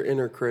your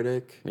inner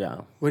critic.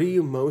 Yeah. What are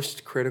you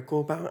most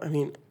critical about? I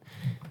mean,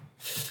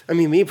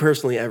 me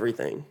personally,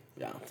 everything.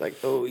 Yeah. It's like,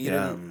 oh, you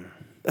didn't.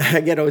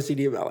 I get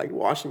OCD about like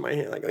washing my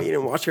hands. Like, oh, you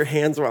didn't wash your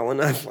hands well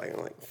enough. Like,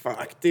 I'm like,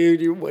 fuck,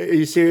 dude, are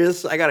you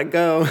serious? I gotta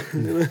go.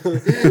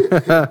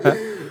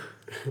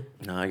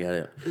 No, I get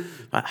it.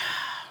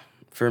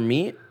 For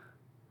me,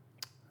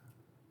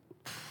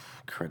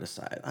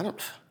 criticize. I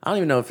don't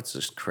even know if it's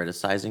just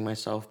criticizing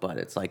myself, but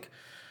it's like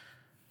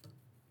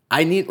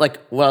I need like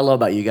what I love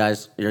about you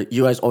guys.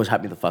 You guys always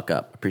hype me the fuck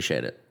up.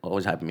 Appreciate it.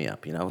 Always hyping me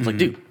up. You know, it's like,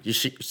 dude, you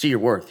see your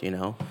worth. You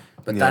know,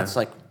 but that's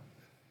like,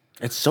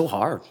 it's so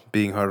hard.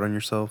 Being hard on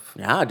yourself.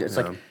 Yeah, it's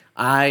like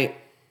I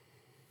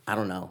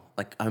don't know.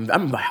 Like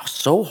I'm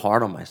so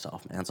hard on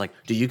myself, man. It's like,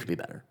 dude, you could be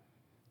better.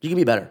 You can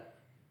be better.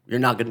 You're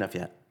not good enough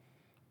yet.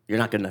 You're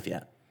not good enough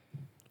yet.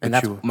 And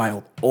that's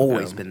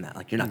always been that.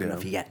 Like, you're not good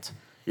enough yet.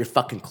 You're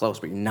fucking close,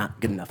 but you're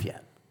not good enough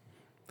yet.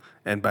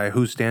 And by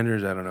whose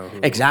standards, I don't know.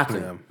 Exactly.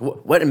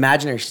 What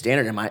imaginary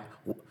standard am I?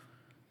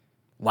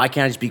 Why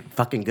can't I just be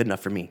fucking good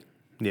enough for me?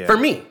 Yeah. For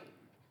me.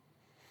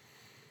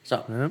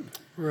 So.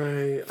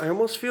 Right. I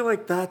almost feel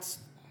like that's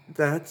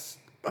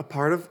a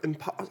part of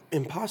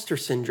imposter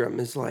syndrome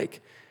is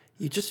like,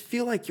 you just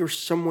feel like you're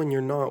someone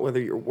you're not,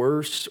 whether you're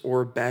worse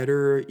or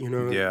better, you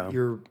know,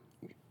 you're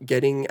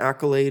getting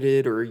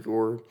accoladed or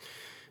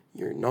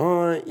you're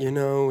not, you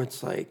know,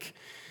 it's like,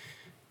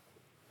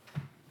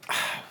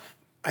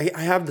 I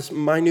have this,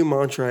 my new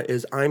mantra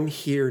is I'm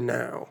here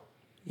now.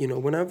 You know,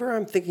 whenever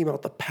I'm thinking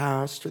about the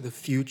past or the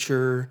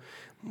future,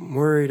 I'm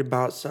worried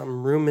about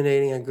something,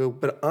 ruminating, I go,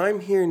 but I'm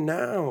here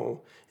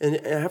now.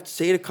 And I have to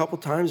say it a couple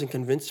times and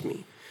convince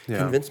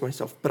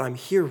myself, but I'm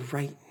here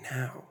right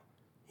now.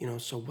 You know,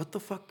 so what the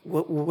fuck,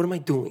 what am I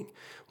doing?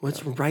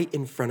 What's right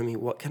in front of me?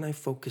 What can I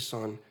focus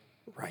on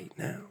right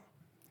now?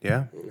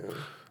 Yeah. You know?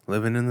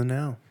 Living in the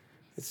now.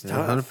 It's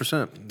tough.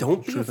 100%.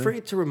 Don't be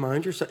afraid to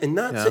remind yourself. And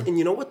that's it. And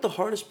you know what the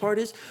hardest part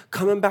is?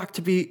 Coming back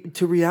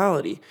to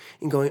reality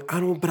and going, I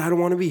don't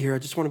want to be here. I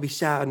just want to be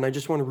sad and I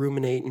just want to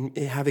ruminate and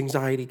have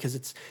anxiety because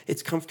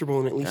it's comfortable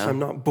and at least I'm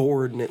not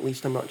bored and at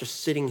least I'm not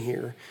just sitting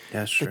here.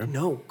 Yeah, sure. Like,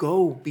 no,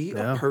 go be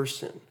a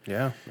person.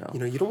 Yeah. You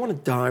know, you don't want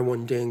to die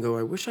one day and go,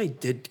 I wish I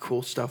did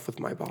cool stuff with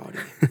my body.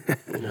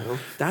 You know,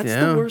 that's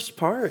the worst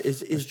part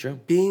is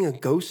being a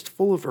ghost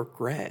full of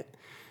regret.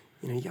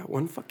 You know, you got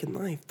one fucking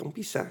life. Don't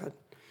be sad.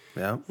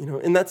 Yeah. You know,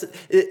 and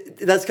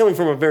that's coming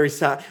from a very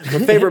sad. My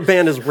favorite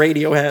band is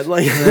Radiohead.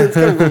 Like, it's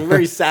coming from a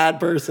very sad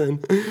person.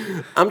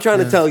 I'm trying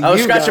to tell you. I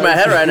was scratching my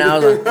head right now. I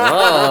was like,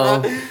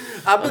 whoa.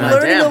 I've been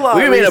learning a lot.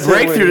 We made a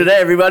breakthrough today,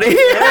 everybody.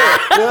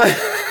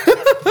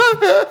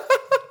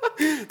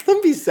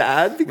 Don't be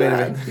sad. Be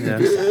glad.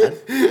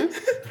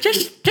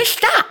 Just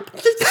stop.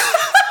 Just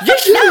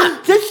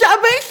stop. Just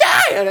stop being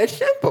sad. It's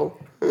simple.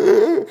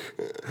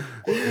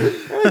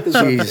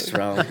 Jeez,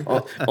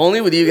 bro.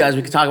 Only with you guys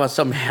we can talk about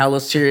something hella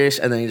serious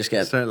and then you just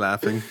start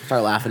laughing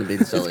and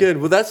being silly. It's good.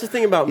 Well, that's the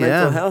thing about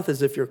mental health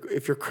is if you're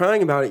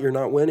crying about it, you're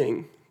not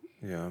winning.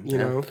 Yeah.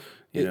 You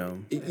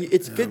know.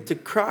 It's good to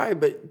cry,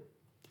 but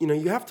you know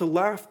you have to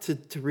laugh to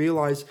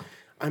realize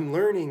I'm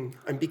learning.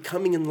 I'm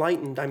becoming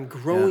enlightened. I'm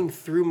growing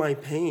through my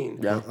pain.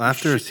 Yeah.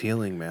 Laughter is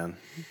healing, man.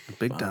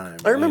 Big time.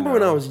 I remember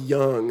when I was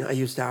young, I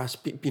used to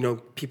ask,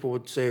 people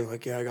would say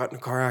like, yeah, I got in a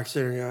car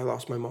accident. Yeah, I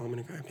lost my mom.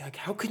 And I'd be like,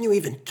 how can you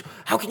even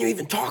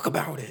talk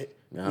about it?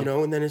 Yeah. You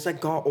know, and then as I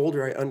got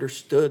older, I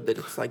understood that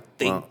it's like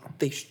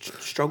they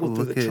struggled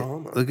through the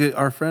trauma. Look at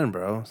our friend,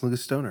 bro. Look at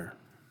Stoner.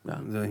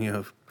 Yeah. You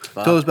know,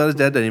 told us about his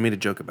dad, then he made a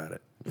joke about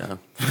it. Yeah.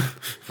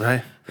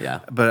 Right? Yeah.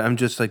 But I'm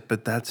just like,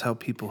 but that's how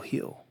people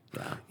heal.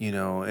 Yeah. You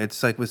know,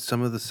 it's like with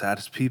some of the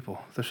saddest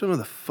people. They're some of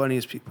the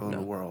funniest people in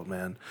the world,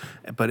 man.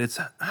 But it's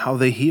how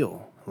they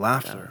heal.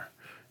 Laughter.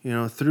 Yeah. You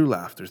know, through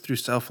laughter, through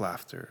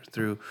self-laughter,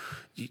 through...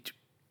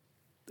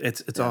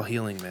 It's all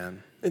healing,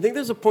 man. I think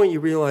there's a point you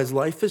realize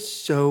life is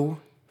so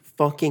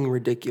fucking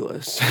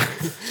ridiculous.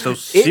 So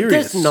serious. It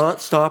does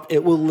not stop.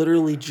 It will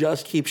literally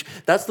just keep...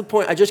 That's the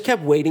point. I just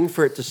kept waiting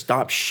for it to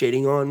stop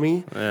shitting on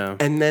me. Yeah.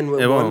 And then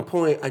at one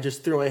point, I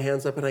just threw my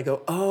hands up and I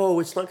go,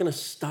 oh, it's not going to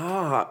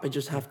stop. I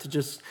just have to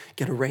just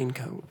get a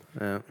raincoat.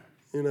 Yeah.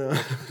 You know?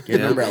 Get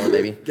an umbrella,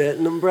 baby. Get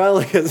an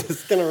umbrella because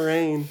it's going to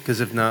rain.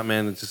 Because if not,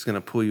 man, it's just going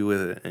to pull you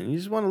with it. And you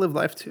just want to live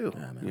life too.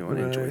 Yeah, you want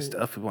to enjoy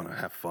stuff. You want to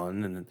have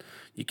fun. And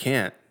you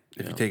can't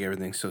if you take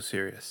everything so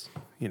serious,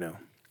 you know.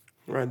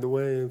 Ride the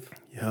wave.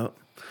 Yep.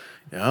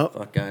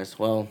 Fuck, guys.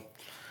 Well,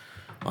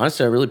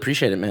 honestly, I really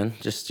appreciate it, man.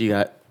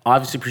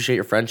 Obviously appreciate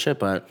your friendship,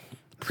 but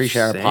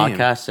appreciate our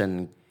podcast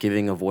and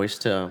giving a voice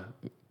to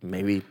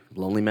maybe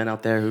lonely men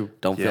out there who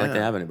don't feel like they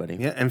have anybody.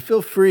 Yeah, and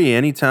feel free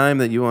anytime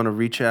that you want to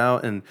reach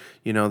out. And,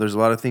 you know, there's a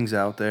lot of things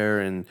out there.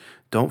 And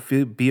don't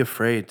be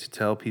afraid to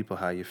tell people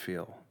how you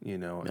feel, you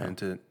know, and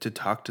to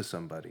talk to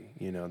somebody.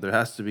 You know, there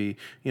has to be,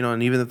 you know,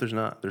 and even if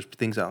there's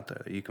things out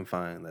there that you can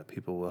find that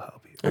people will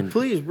help you. And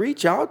please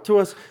reach out to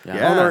us on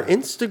our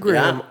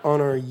Instagram, on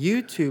our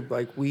YouTube.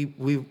 Like we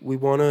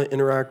want to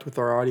interact with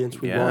our audience.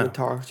 We want to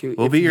talk to you.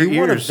 We'll be your ears. You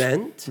want to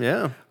vent?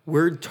 Yeah.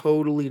 we're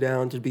totally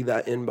down to be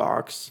that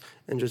inbox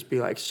and just be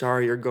like,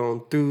 sorry, you're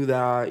going through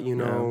that. You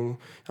know,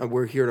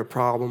 we're here to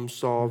problem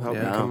solve, help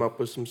you come up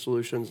with some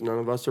solutions. None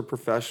of us are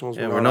professionals.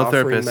 Yeah, we're we're not no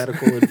offering therapists.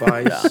 medical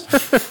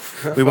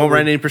advice. We won't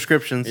write any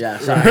prescriptions. Yeah,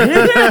 sorry.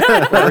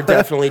 We're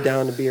definitely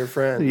down to be your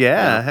friend.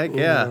 Yeah, heck You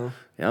yeah. know.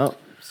 Yep.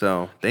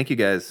 So thank you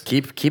guys.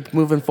 keep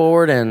moving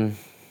forward and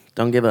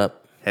don't give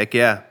up Heck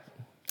yeah.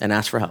 and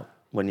ask for help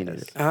when you need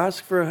it.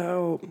 Ask for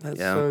help. That's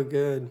Yeah. so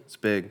good. It's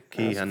big.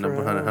 Key Ask on for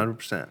number help.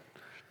 100%.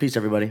 Peace,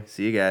 everybody.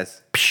 See you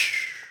guys.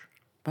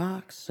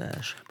 Box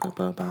sesh.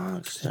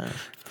 Box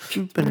sesh.